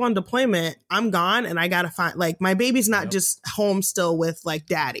I go on deployment, I'm gone and I got to find, like, my baby's not just home still with like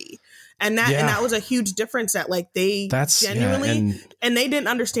daddy. And that was a huge difference that like that's genuinely, and they didn't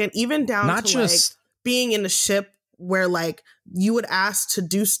understand, even down to just like being in the ship where like you would ask to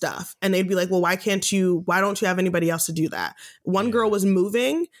do stuff and they'd be like, well, why don't you have anybody else to do that? One girl was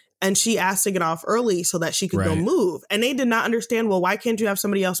moving and she asked to get off early so that she could go move. And they did not understand, well, why can't you have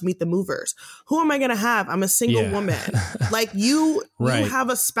somebody else meet the movers? Who am I going to have? I'm a single woman. Like you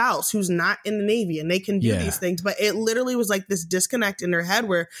have a spouse who's not in the Navy and they can do these things. But it literally was like this disconnect in their head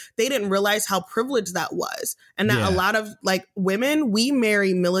where they didn't realize how privileged that was. And that a lot of like women, we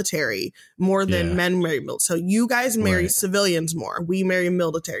marry military more than men marry military. So you guys marry civilians more. We marry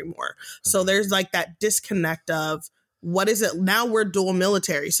military more. So there's like that disconnect of, what is it now? We're dual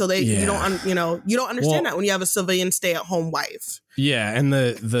military, so you don't understand that when you have a civilian stay-at-home wife. Yeah, and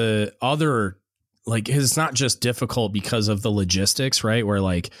the other, like, it's not just difficult because of the logistics, right? Where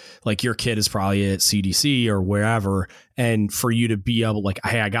like your kid is probably at CDC or wherever, and for you to be able, like,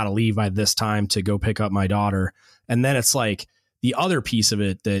 hey, I got to leave by this time to go pick up my daughter, and then it's like the other piece of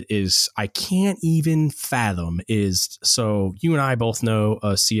it that is I can't even fathom is, so you and I both know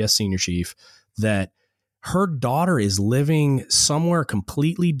a CS senior chief that her daughter is living somewhere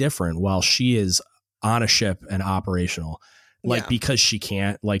completely different while she is on a ship and operational, like, because she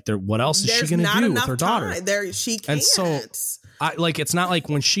can't, like, what else is she going to do with her daughter? She can't. And so it's not like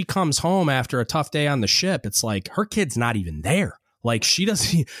when she comes home after a tough day on the ship, it's like her kid's not even there. Like she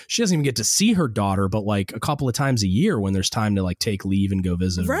doesn't even get to see her daughter, but like a couple of times a year when there's time to like take leave and go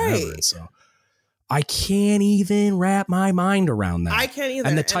visit. Right. And so I can't even wrap my mind around that. I can't either.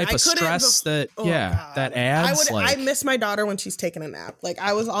 And the type of stress that adds. I miss my daughter when she's taking a nap. Like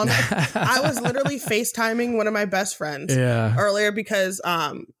I was literally FaceTiming one of my best friends earlier because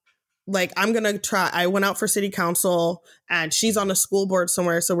like I'm going to try. I went out for city council and she's on the school board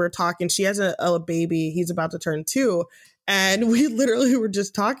somewhere. So we're talking. She has a baby. He's about to turn 2. And we literally were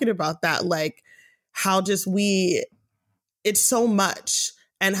just talking about that. Like how it's so much.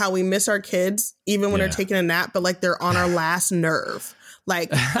 And how we miss our kids, even when they're taking a nap, but like they're on our last nerve, like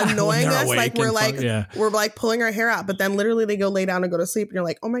annoying us. Like we're like pulling our hair out, but then literally they go lay down and go to sleep. And you're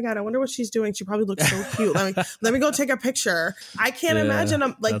like, oh my God, I wonder what she's doing. She probably looks so cute. Let me go take a picture. I can't imagine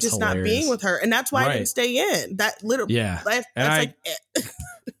I'm like just hilarious. Not being with her. And that's why I didn't stay in that literally. Yeah. That's like it.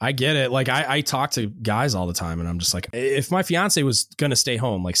 I get it. Like I talk to guys all the time and I'm just like, if my fiance was going to stay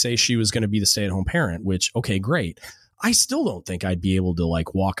home, like say she was going to be the stay-at-home parent, which, okay, great. I still don't think I'd be able to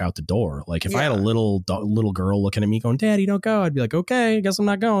like walk out the door. Like if I had a little girl looking at me going, Daddy, don't go. I'd be like, okay, I guess I'm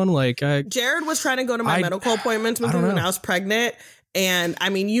not going. Like Jared was trying to go to my medical appointments with me when I was pregnant. And I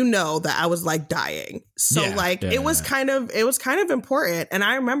mean, you know that I was like dying. So it was kind of important. And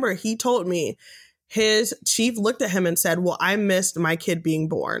I remember he told me his chief looked at him and said, well, I missed my kid being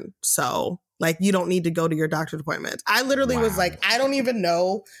born. So like, you don't need to go to your doctor's appointments. I literally was like, I don't even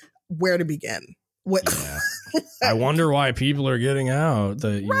know where to begin. I wonder why people are getting out.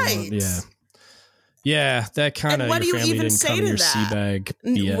 That that kind of. What do you even say to that? Seabag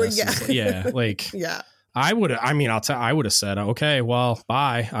BS. I would. I mean, I would have said, okay, well,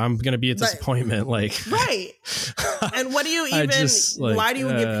 bye. I'm gonna be a disappointment. Like, right. And what do you even? Why do you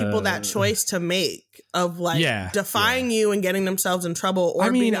give people that choice to make of like defying you and getting themselves in trouble,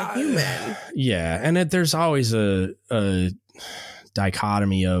 or being a human? Yeah, and there's always a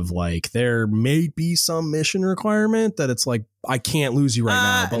dichotomy of like there may be some mission requirement that it's like I can't lose you right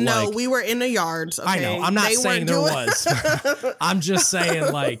now. But no, we were in the yards. Okay? I know. I'm not saying there was. I'm just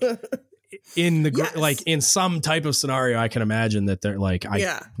saying like. In the like in some type of scenario, I can imagine that they're like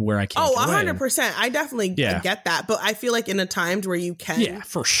where I can't. 100%. I definitely get that, but I feel like in the times where you can,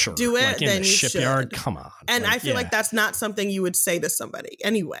 for sure, do it. Like in then the you shipyard. should. Come on, and I feel like that's not something you would say to somebody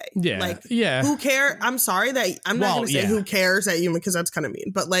anyway. Who cares? I'm sorry that I'm not going to say who cares that you, because that's kind of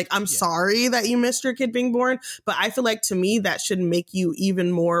mean. But like, I'm sorry that you missed your kid being born. But I feel like to me that should make you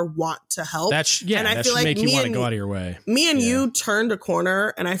even more want to help. And I feel like make you want to go out of your way. Me and you turned a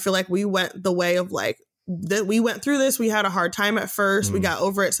corner, and I feel like we went the way of like. That we went through this. We had a hard time at first. We got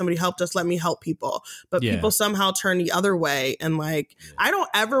over it. Somebody helped us. Let me help people. But people somehow turn the other way. And like, I don't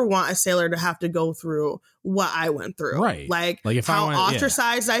ever want a sailor to have to go through what I went through. Right. Like if how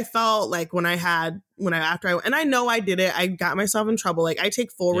ostracized I felt. Like after I went, and I know I did it. I got myself in trouble. Like I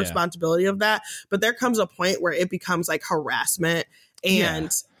take full responsibility of that. But there comes a point where it becomes like harassment. And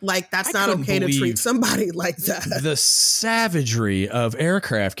like, that's not okay to treat somebody like that. The savagery of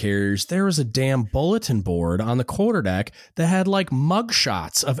aircraft carriers. There was a damn bulletin board on the quarterdeck that had like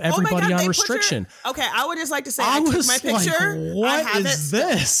mugshots of everybody on restriction. Okay, I would just like to say I took my picture. Like, what is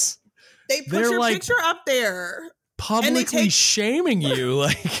this? They put your picture up there. Publicly shaming you.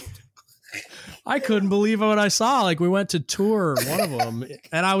 Like, I couldn't believe what I saw. Like, we went to tour one of them,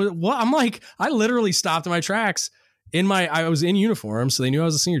 and I'm like, I literally stopped in my tracks. I was in uniform, so they knew I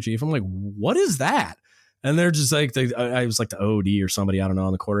was a senior chief. I'm like, what is that? And they're just like, I was like the OD or somebody, I don't know,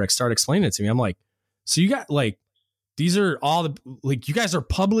 on the quarterdeck started explaining it to me. I'm like, so you got like, these are all the, like, you guys are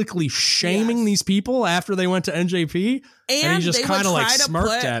publicly shaming these people after they went to NJP? And he just kind of like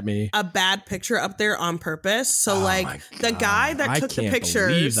smirked at me. A bad picture up there on purpose. So like the guy that took the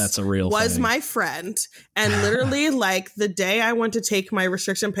pictures that's a real was thing. my friend. And literally like the day I went to take my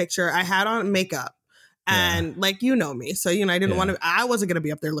restriction picture, I had on makeup. And like, you know me. So, I didn't want to, I wasn't going to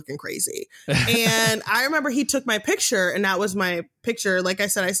be up there looking crazy. And I remember he took my picture, and that was my picture. Like I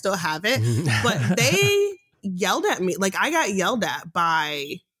said, I still have it, but they yelled at me. Like I got yelled at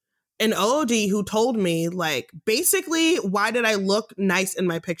by an OOD who told me like, basically, why did I look nice in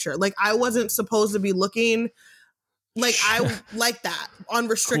my picture? Like I wasn't supposed to be looking like I like that on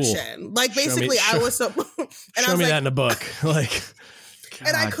restriction. Cool. Like basically I was so, and show me that in a book. Like,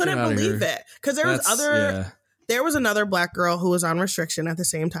 and I couldn't believe it because there was another black girl who was on restriction at the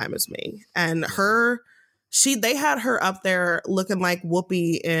same time as me, and they had her up there looking like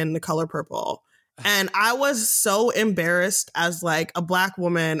Whoopi in The Color Purple, and I was so embarrassed as like a black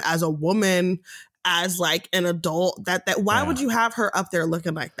woman, as a woman, as like an adult that why would you have her up there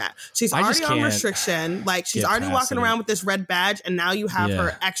looking like that? She's already on restriction, like she's already walking around with this red badge, and now you have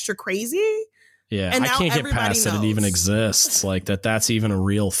her extra crazy. Yeah, and I can't get past that it even exists. Like that's even a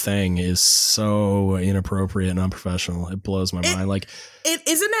real thing is so inappropriate and unprofessional. It blows my mind. Like, it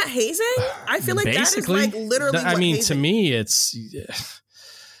isn't that hazing? I feel like that is like literally. I mean, to me, it's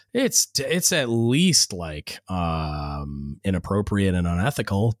at least like inappropriate and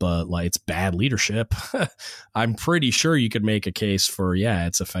unethical, but like it's bad leadership. I'm pretty sure you could make a case for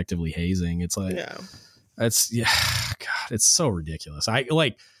it's effectively hazing. It's like God, it's so ridiculous. I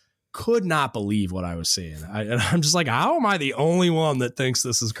like. Could not believe what I was seeing. And I'm just like, how am I the only one that thinks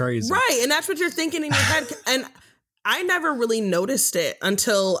this is crazy? Right. And that's what you're thinking in your head. And I never really noticed it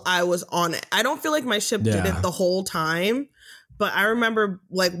until I was on it. I don't feel like my ship did it the whole time. But I remember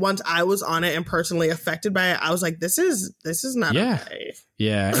like once I was on it and personally affected by it, I was like, this is not okay.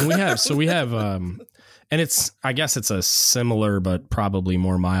 Yeah. And we have and I guess it's a similar but probably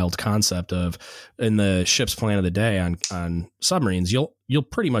more mild concept of in the ship's plan of the day on submarines, you'll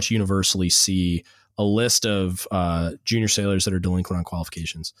pretty much universally see a list of junior sailors that are delinquent on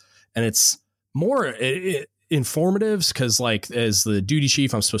qualifications. And it's more informative because like as the duty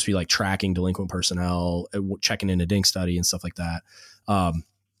chief, I'm supposed to be like tracking delinquent personnel, checking in a dink study and stuff like that.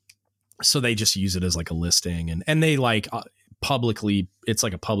 So they just use it as like a listing and they like publicly, it's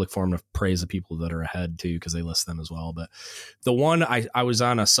like a public form of praise the people that are ahead too, because they list them as well. But the one I was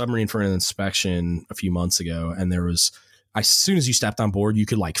on a submarine for an inspection a few months ago, and there was, as soon as you stepped on board, you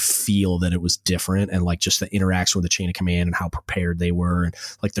could like feel that it was different, and like just the interaction with the chain of command and how prepared they were, and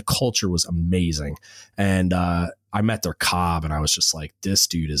like the culture was amazing. And I met their cobb and I was just like, this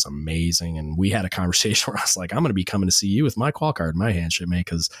dude is amazing. And we had a conversation where I was like, I'm going to be coming to see you with my qual card, my handshake, mate,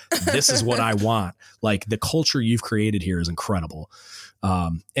 because this is what I want. Like the culture you've created here is incredible.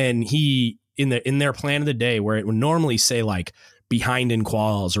 And he, in their plan of the day, where it would normally say like behind in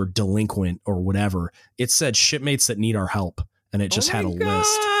quals or delinquent or whatever, it said shipmates that need our help. And it just had a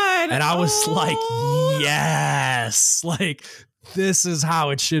list. And I was like, yes, like this is how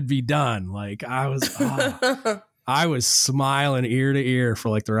it should be done. Like I was smiling ear to ear for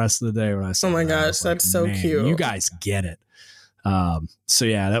like the rest of the day when I saw Oh my that. gosh, that's so cute. You guys get it. So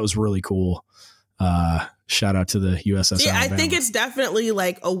yeah, that was really cool. Shout out to the USS Alabama. I think it's definitely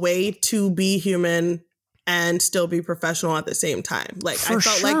like a way to be human and still be professional at the same time. Like I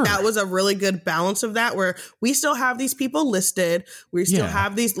felt like that was a really good balance of that, where we still have these people listed. We still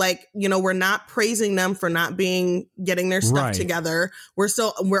have these, like, you know, we're not praising them for not getting their stuff together.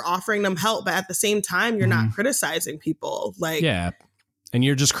 We're offering them help, but at the same time, you're not criticizing people. Like, and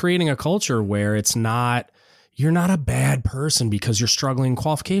you're just creating a culture where you're not a bad person because you're struggling in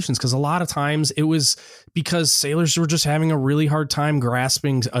qualifications. Because a lot of times it was because sailors were just having a really hard time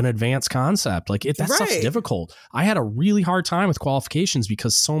grasping an advanced concept. Like that stuff's difficult. I had a really hard time with qualifications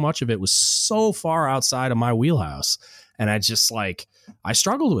because so much of it was so far outside of my wheelhouse. And I just I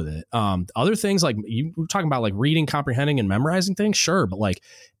struggled with it. Other things like you were talking about, like reading, comprehending and memorizing things. Sure. But like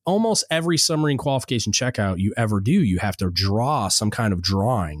almost every submarine qualification checkout you ever do, you have to draw some kind of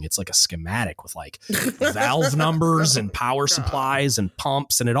drawing. It's like a schematic with like valve numbers and power supplies and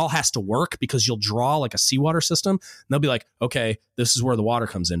pumps, and it all has to work because you'll draw like a seawater system and they'll be like, okay, this is where the water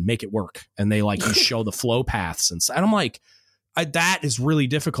comes in, make it work. And they you show the flow paths. And I'm like, that is really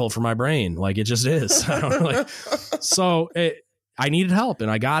difficult for my brain. Like it just is. I don't know, I needed help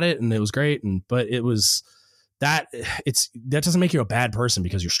and I got it and it was great. But it was, that doesn't make you a bad person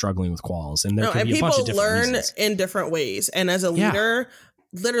because you're struggling with quals. And there could be a bunch of different learn reasons. in different ways. And as a leader,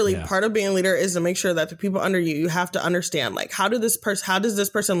 literally part of being a leader is to make sure that the people under you have to understand, like, how does this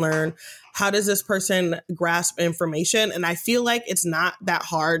person learn? How does this person grasp information? And I feel like it's not that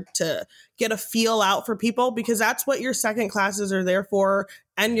hard to get a feel out for people, because that's what your second classes are there for.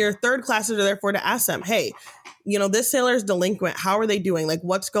 And your third classes are there for, to ask them, hey, you know, this sailor is delinquent. How are they doing? Like,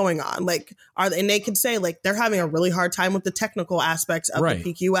 what's going on? Like, and they could say, like, they're having a really hard time with the technical aspects of the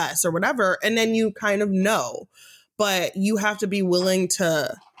PQS or whatever. And then you kind of know, but you have to be willing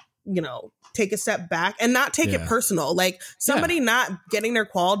to, you know, take a step back and not take it personal. Like somebody not getting their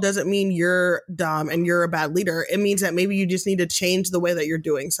qual doesn't mean you're dumb and you're a bad leader. It means that maybe you just need to change the way that you're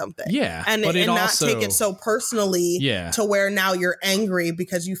doing something. Yeah. And not also take it so personally to where now you're angry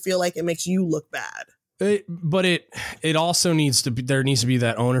because you feel like it makes you look bad. But it also needs to be, there needs to be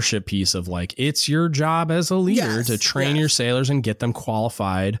that ownership piece of like, it's your job as a leader to train your sailors and get them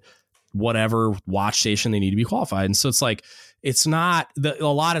qualified, whatever watch station they need to be qualified. And so it's like, it's not a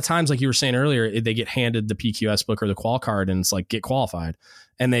lot of times, like you were saying earlier, they get handed the PQS book or the qual card and it's like, get qualified,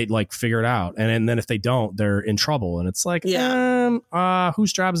 and they like figure it out. And then if they don't, they're in trouble. And it's like,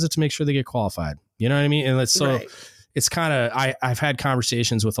 whose job is it to make sure they get qualified? You know what I mean? And it's so it's kind of, I've had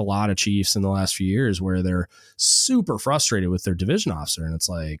conversations with a lot of chiefs in the last few years where they're super frustrated with their division officer. And it's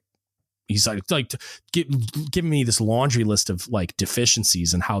like, he's like give me this laundry list of like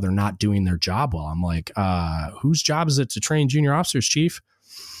deficiencies and how they're not doing their job well. I'm like, whose job is it to train junior officers, chief?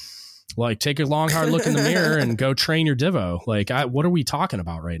 Like, take a long, hard look in the mirror and go train your divo. Like, what are we talking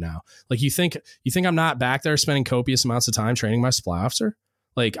about right now? Like, you think I'm not back there spending copious amounts of time training my supply officer?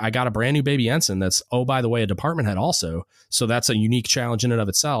 Like, I got a brand new baby ensign that's, oh, by the way, a department head also. So that's a unique challenge in and of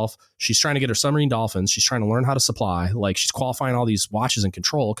itself. She's trying to get her submarine dolphins. She's trying to learn how to supply. Like, she's qualifying all these watches and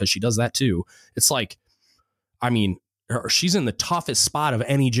control because she does that too. It's like, I mean, she's in the toughest spot of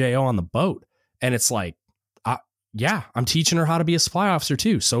any JO on the boat. And it's like, I'm teaching her how to be a supply officer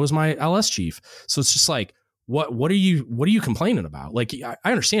too. So is my LS chief. So it's just like, what are you complaining about? Like,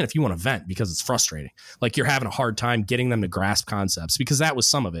 I understand if you want to vent because it's frustrating. Like, you're having a hard time getting them to grasp concepts, because that was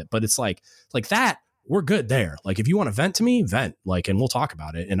some of it. But it's like that, we're good there. Like, if you want to vent to me, vent, like, and we'll talk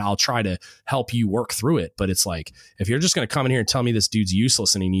about it and I'll try to help you work through it. But it's like, if you're just going to come in here and tell me this dude's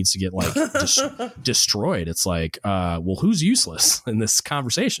useless and he needs to get like destroyed, it's like, well, who's useless in this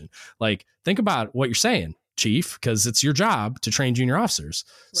conversation? Like, think about what you're saying, chief, because it's your job to train junior officers.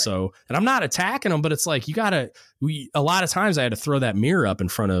 Right. So, and I'm not attacking them, but it's like, a lot of times I had to throw that mirror up in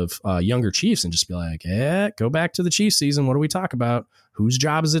front of younger chiefs and just be like, go back to the chief season. What do we talk about? Whose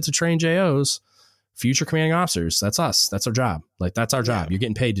job is it to train JOs? Future commanding officers. That's us. That's our job. Like, that's our job. You're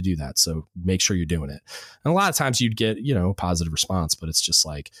getting paid to do that. So make sure you're doing it. And a lot of times you'd get, positive response, but it's just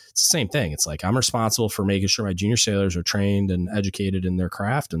like, it's the same thing. It's like, I'm responsible for making sure my junior sailors are trained and educated in their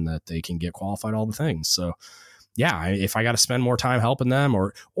craft and that they can get qualified, all the things. So yeah, if I got to spend more time helping them,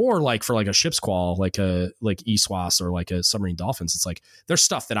 or like for like a ship's qual, like ESWAS or like a submarine dolphins, it's like there's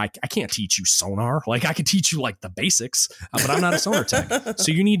stuff that I can't teach you sonar. Like I can teach you like the basics, but I'm not a sonar tech.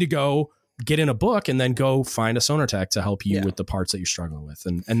 So you need to go get in a book and then go find a sonar tech to help you with the parts that you're struggling with.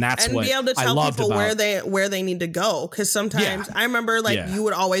 And that's what be able to tell people where they need to go. Cause sometimes I remember like you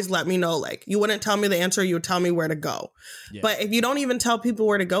would always let me know, like you wouldn't tell me the answer. You would tell me where to go. Yeah. But if you don't even tell people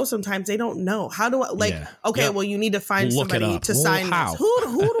where to go, sometimes they don't know. How do I well, you need to find somebody to sign this. Who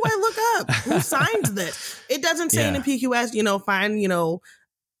do I look up? Who signs this? It doesn't say in the PQS, find,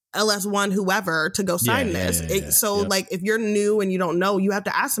 LS1 whoever to go sign this. So like if you're new and you don't know, you have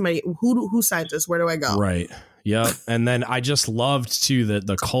to ask somebody who signs this, where do I go? Right. Yep. And then I just loved too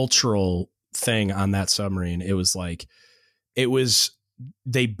the cultural thing on that submarine. It was like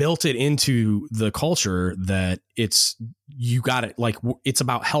they built it into the culture that you got it. Like it's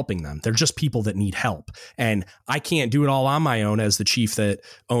about helping them. They're just people that need help. And I can't do it all on my own as the chief that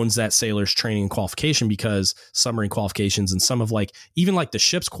owns that sailor's training and qualification, because submarine qualifications and some of like, even like the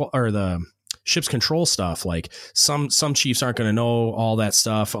ship's control stuff, like some chiefs aren't going to know all that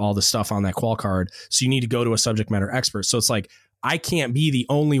stuff, all the stuff on that qual card. So you need to go to a subject matter expert. So it's like, I can't be the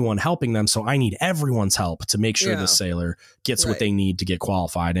only one helping them. So I need everyone's help to make sure the sailor gets what they need to get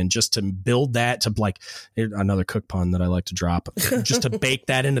qualified. And just to build that to like another cook pun that I like to drop, just to bake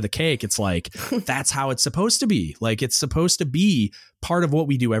that into the cake. It's like, that's how it's supposed to be. Like, it's supposed to be part of what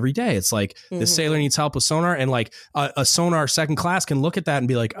we do every day. It's like the sailor needs help with sonar, and like a sonar second class can look at that and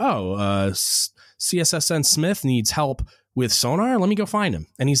be like, CSSN Smith needs help with sonar. Let me go find him.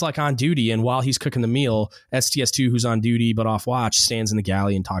 And he's like on duty. And while he's cooking the meal, STS2, who's on duty but off watch, stands in the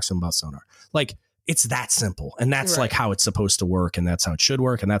galley and talks to him about sonar. Like, it's that simple. And that's like how it's supposed to work. And that's how it should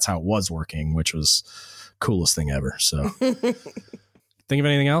work. And that's how it was working, which was coolest thing ever. So think of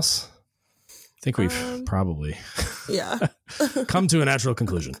anything else? I think we've probably come to a natural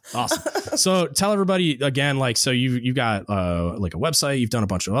conclusion. Awesome. So tell everybody again, like, so you got like a website, you've done a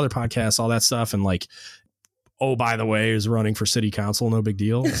bunch of other podcasts, all that stuff. And like, oh, by the way, is running for city council. No big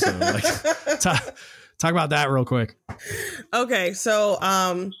deal. So like, talk about that real quick. Okay. So,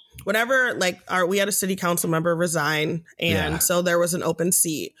 whenever we had a city council member resign, and so there was an open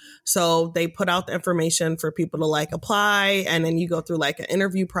seat. So they put out the information for people to like apply, and then you go through like an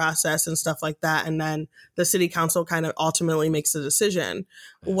interview process and stuff like that. And then the city council kind of ultimately makes a decision.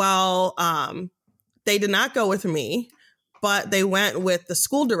 Well, they did not go with me, but they went with the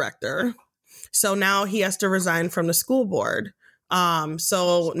school director. So now he has to resign from the school board.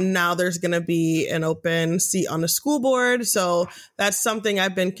 So now there's going to be an open seat on the school board. So that's something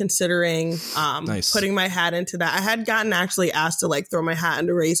I've been considering, putting my hat into that. I had gotten actually asked to like throw my hat in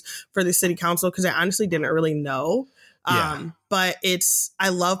the race for the city council, because I honestly didn't really know. But I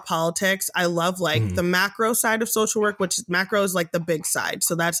love politics. I love like the macro side of social work, which macro is like the big side.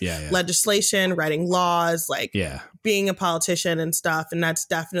 So that's legislation, writing laws, like being a politician and stuff. And that's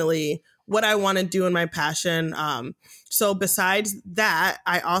definitely what I want to do in my passion. So besides that,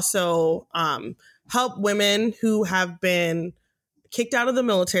 I also help women who have been kicked out of the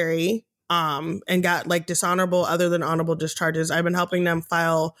military and got like dishonorable other than honorable discharges. I've been helping them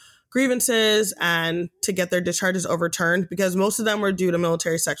file grievances and to get their discharges overturned, because most of them were due to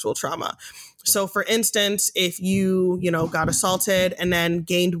military sexual trauma. Right. So for instance, if you got assaulted and then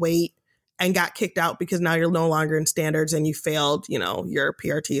gained weight and got kicked out because now you're no longer in standards and you failed, your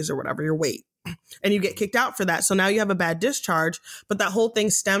PRTs or whatever, your weight, and you get kicked out for that. So now you have a bad discharge, but that whole thing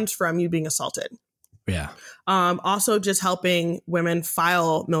stems from you being assaulted. Yeah. Also just helping women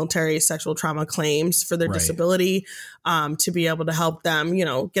file military sexual trauma claims for their disability, to be able to help them,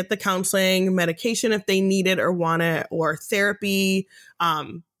 get the counseling, medication if they need it or want it, or therapy,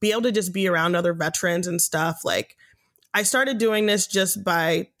 be able to just be around other veterans and stuff. Like, I started doing this just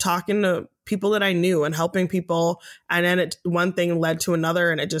by talking to people that I knew and helping people. And then one thing led to another,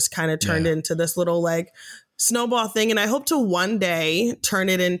 and it just kind of turned into this little like snowball thing. And I hope to one day turn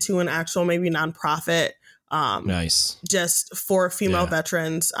it into an actual maybe nonprofit. Just for female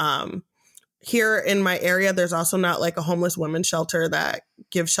veterans. Here in my area, there's also not like a homeless women's shelter that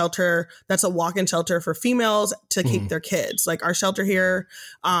gives shelter. That's a walk-in shelter for females to keep their kids. Like our shelter here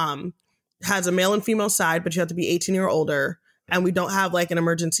has a male and female side, but you have to be 18 or older. And we don't have like an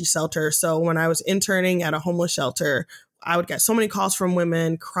emergency shelter. So when I was interning at a homeless shelter, I would get so many calls from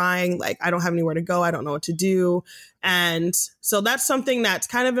women crying, like, I don't have anywhere to go. I don't know what to do. And so that's something that's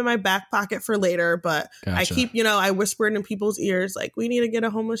kind of in my back pocket for later. But I keep, I whispered in people's ears, like, we need to get a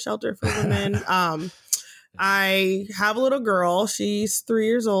homeless shelter for women. I have a little girl. She's 3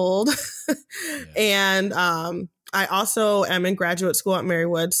 years old. And I also am in graduate school at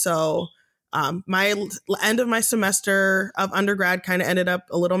Marywood. So End of my semester of undergrad kind of ended up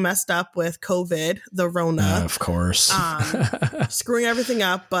a little messed up with COVID, the Rona. Of course. Screwing everything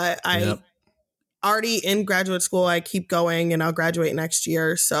up, but I already in graduate school, I keep going and I'll graduate next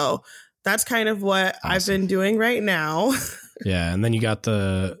year. So that's kind of what I've been doing right now. Yeah. And then you got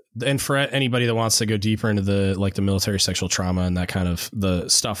and for anybody that wants to go deeper into the military sexual trauma and that kind of the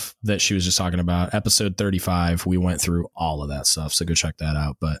stuff that she was just talking about, episode 35, we went through all of that stuff. So go check that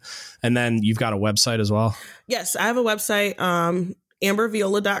out. And then you've got a website as well. Yes, I have a website,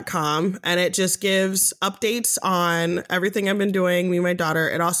 amberviola.com, and it just gives updates on everything I've been doing, me and my daughter.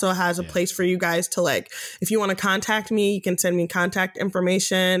 It also has a place for you guys to if you want to contact me, you can send me contact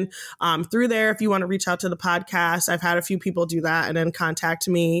information through there. If you want to reach out to the podcast, I've had a few people do that and then contact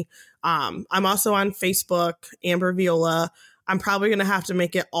me. I'm also on Facebook, Amber Viola. I'm probably going to have to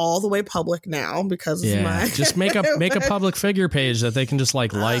make it all the way public now because of my just make a public figure page that they can just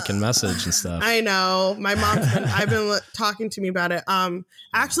like and message and stuff. I know my I've been talking to me about it.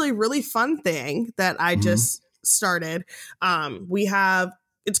 Actually really fun thing that I just started.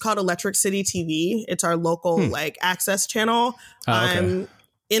 It's called Electric City TV. It's our local access channel. I'm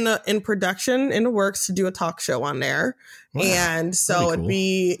in production in the works to do a talk show on there. Wow, and so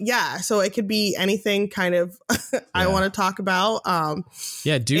so it could be anything kind of I want to talk about.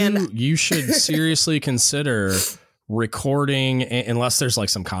 You should seriously consider recording unless there's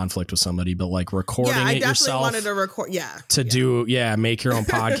some conflict with somebody, but recording it yourself. Wanted to record, do make your own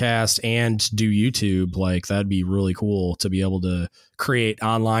podcast and do YouTube. That'd be really cool to be able to create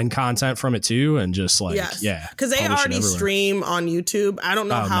online content from it too, and just because they already stream on YouTube. I don't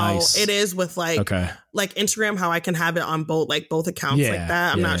know how it is with Instagram, how I can have it on both accounts like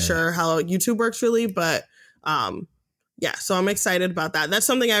that. I'm not sure how YouTube works really, but so I'm excited about that. That's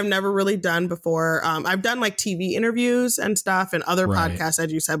something I've never really done before. I've done TV interviews and stuff and other podcasts,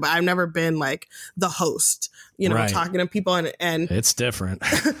 as you said, but I've never been the host, talking to people and it's different.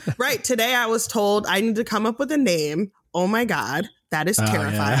 Right. Today I was told I need to come up with a name. Oh my God. That is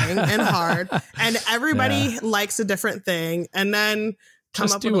terrifying and hard. And everybody likes a different thing. And then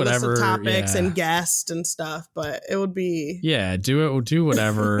come up with a list of topics and guests and stuff, but it would be do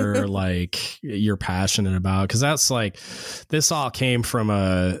whatever you're passionate about, because that's this all came from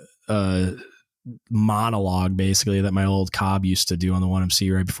a monologue basically that my old Cobb used to do on the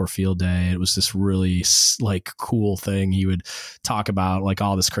 1MC right before field day. It was this really cool thing. He would talk about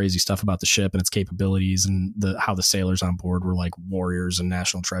all this crazy stuff about the ship and its capabilities and how the sailors on board were warriors and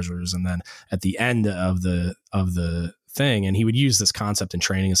national treasures. And then at the end of the thing, and he would use this concept in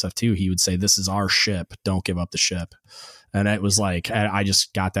training and stuff too, he would say, "This is our ship, don't give up the ship." And it was I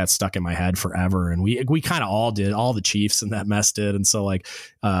just got that stuck in my head forever. And we kind of all did, all the chiefs in that mess did. And so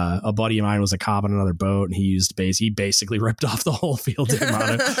a buddy of mine was a cop on another boat, and he basically ripped off the whole field day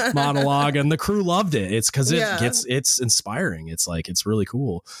monologue, and the crew loved it. It's because it's inspiring. It's really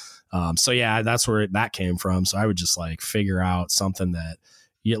cool. That's where that came from. So I would just figure out something that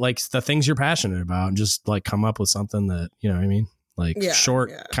the things you're passionate about, and just come up with something that, you know what I mean?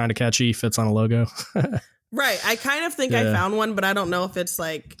 Short, kind of catchy, fits on a logo. Right. I kind of think I found one, but I don't know if it's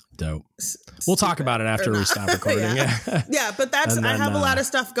dope. We'll talk about it after we stop recording. But that's, I have a lot of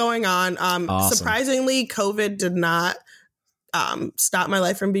stuff going on. Awesome. Surprisingly, COVID did not stop my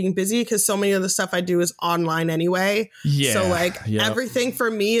life from being busy, because so many of the stuff I do is online anyway. So everything for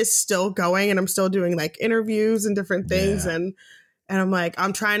me is still going, and I'm still doing interviews and different things. And I'm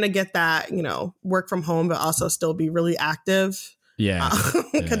I'm trying to get that, work from home, but also still be really active.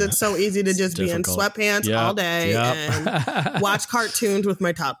 Because it's so easy to just be in sweatpants all day and watch cartoons with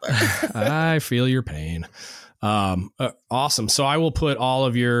my toddler. I feel your pain. Awesome. So I will put all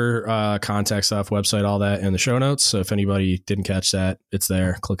of your contact stuff, website, all that in the show notes. So if anybody didn't catch that, it's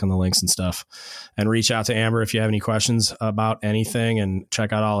there. Click on the links and stuff, and reach out to Amber if you have any questions about anything, and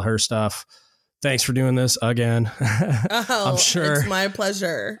check out all her stuff. Thanks for doing this again. I'm sure it's my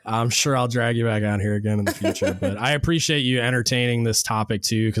pleasure. I'm sure I'll drag you back on here again in the future, but I appreciate you entertaining this topic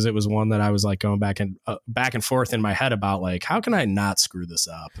too, because it was one that I was going back and forth in my head about how can I not screw this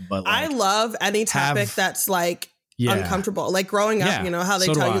up? But I love any topic that's uncomfortable. Growing up, how they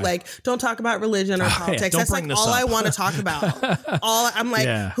tell you don't talk about religion or politics. That's all I want to talk about. I'm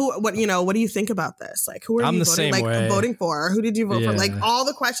what do you think about this? Who are you voting for? Or who did you vote for? All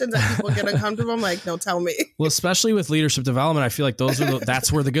the questions that people get uncomfortable. I'm no, tell me. Well, especially with leadership development, I feel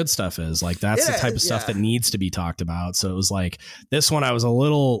that's where the good stuff is. That's the type of stuff that needs to be talked about. So it was this one I was a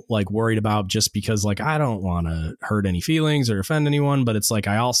little worried about, just because I don't want to hurt any feelings or offend anyone, but it's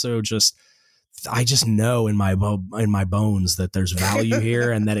I also just I just know in my bones that there's value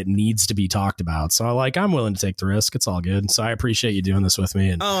here and that it needs to be talked about. So I'm willing to take the risk. It's all good. So I appreciate you doing this with me.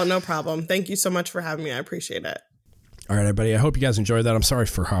 And oh, no problem. Thank you so much for having me. I appreciate it. all right, everybody. I hope you guys enjoyed that. I'm sorry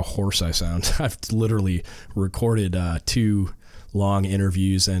for how hoarse I sound. I've literally recorded 2 long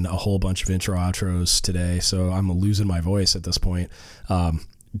interviews and a whole bunch of intro outros today. So I'm losing my voice at this point.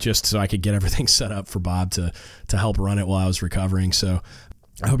 Just so I could get everything set up for Bob to help run it while I was recovering. So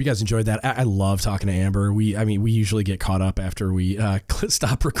I hope you guys enjoyed that. I love talking to Amber. We usually get caught up after we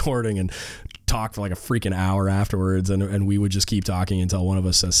stop recording and talk for like a freaking hour afterwards, and we would just keep talking until one of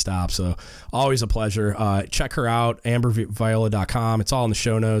us says stop. So always a pleasure. Check her out, amberviola.com. It's all in the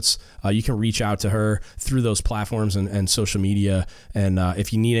show notes. You can reach out to her through those platforms and social media. And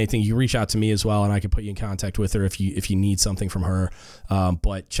if you need anything, you can reach out to me as well, and I can put you in contact with her if you need something from her.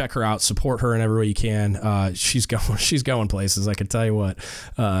 But check her out, support her in every way you can. She's going places, I can tell you what.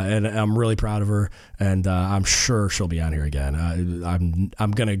 And I'm really proud of her, and I'm sure she'll be on here again.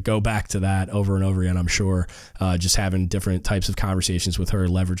 I'm gonna go back to that over and over again, I'm sure, just having different types of conversations with her,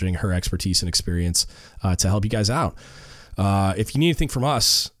 leveraging her expertise and experience to help you guys out. If you need anything from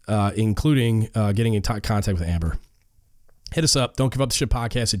us, including getting in contact with Amber, hit us up, Don't Give Up the Shit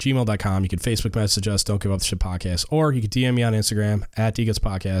Podcast at gmail.com. You can Facebook message us, Don't Give Up the Shit Podcast, or you can DM me on Instagram at DGuts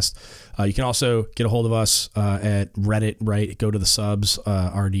Podcast. You can also get a hold of us at Reddit, right? Go to the subs,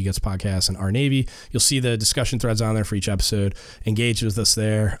 our DGuts Podcast and our Navy. You'll see the discussion threads on there for each episode. Engage with us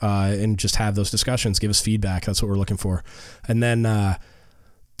there and just have those discussions. Give us feedback. That's what we're looking for. And then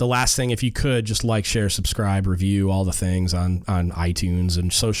the last thing, if you could just like, share, subscribe, review, all the things on iTunes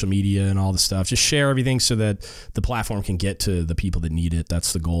and social media and all the stuff. Just share everything so that the platform can get to the people that need it.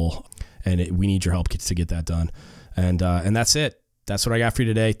 That's the goal. And we need your help to get that done. And that's it. That's what I got for you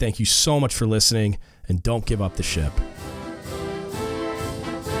today. Thank you so much for listening, and don't give up the ship.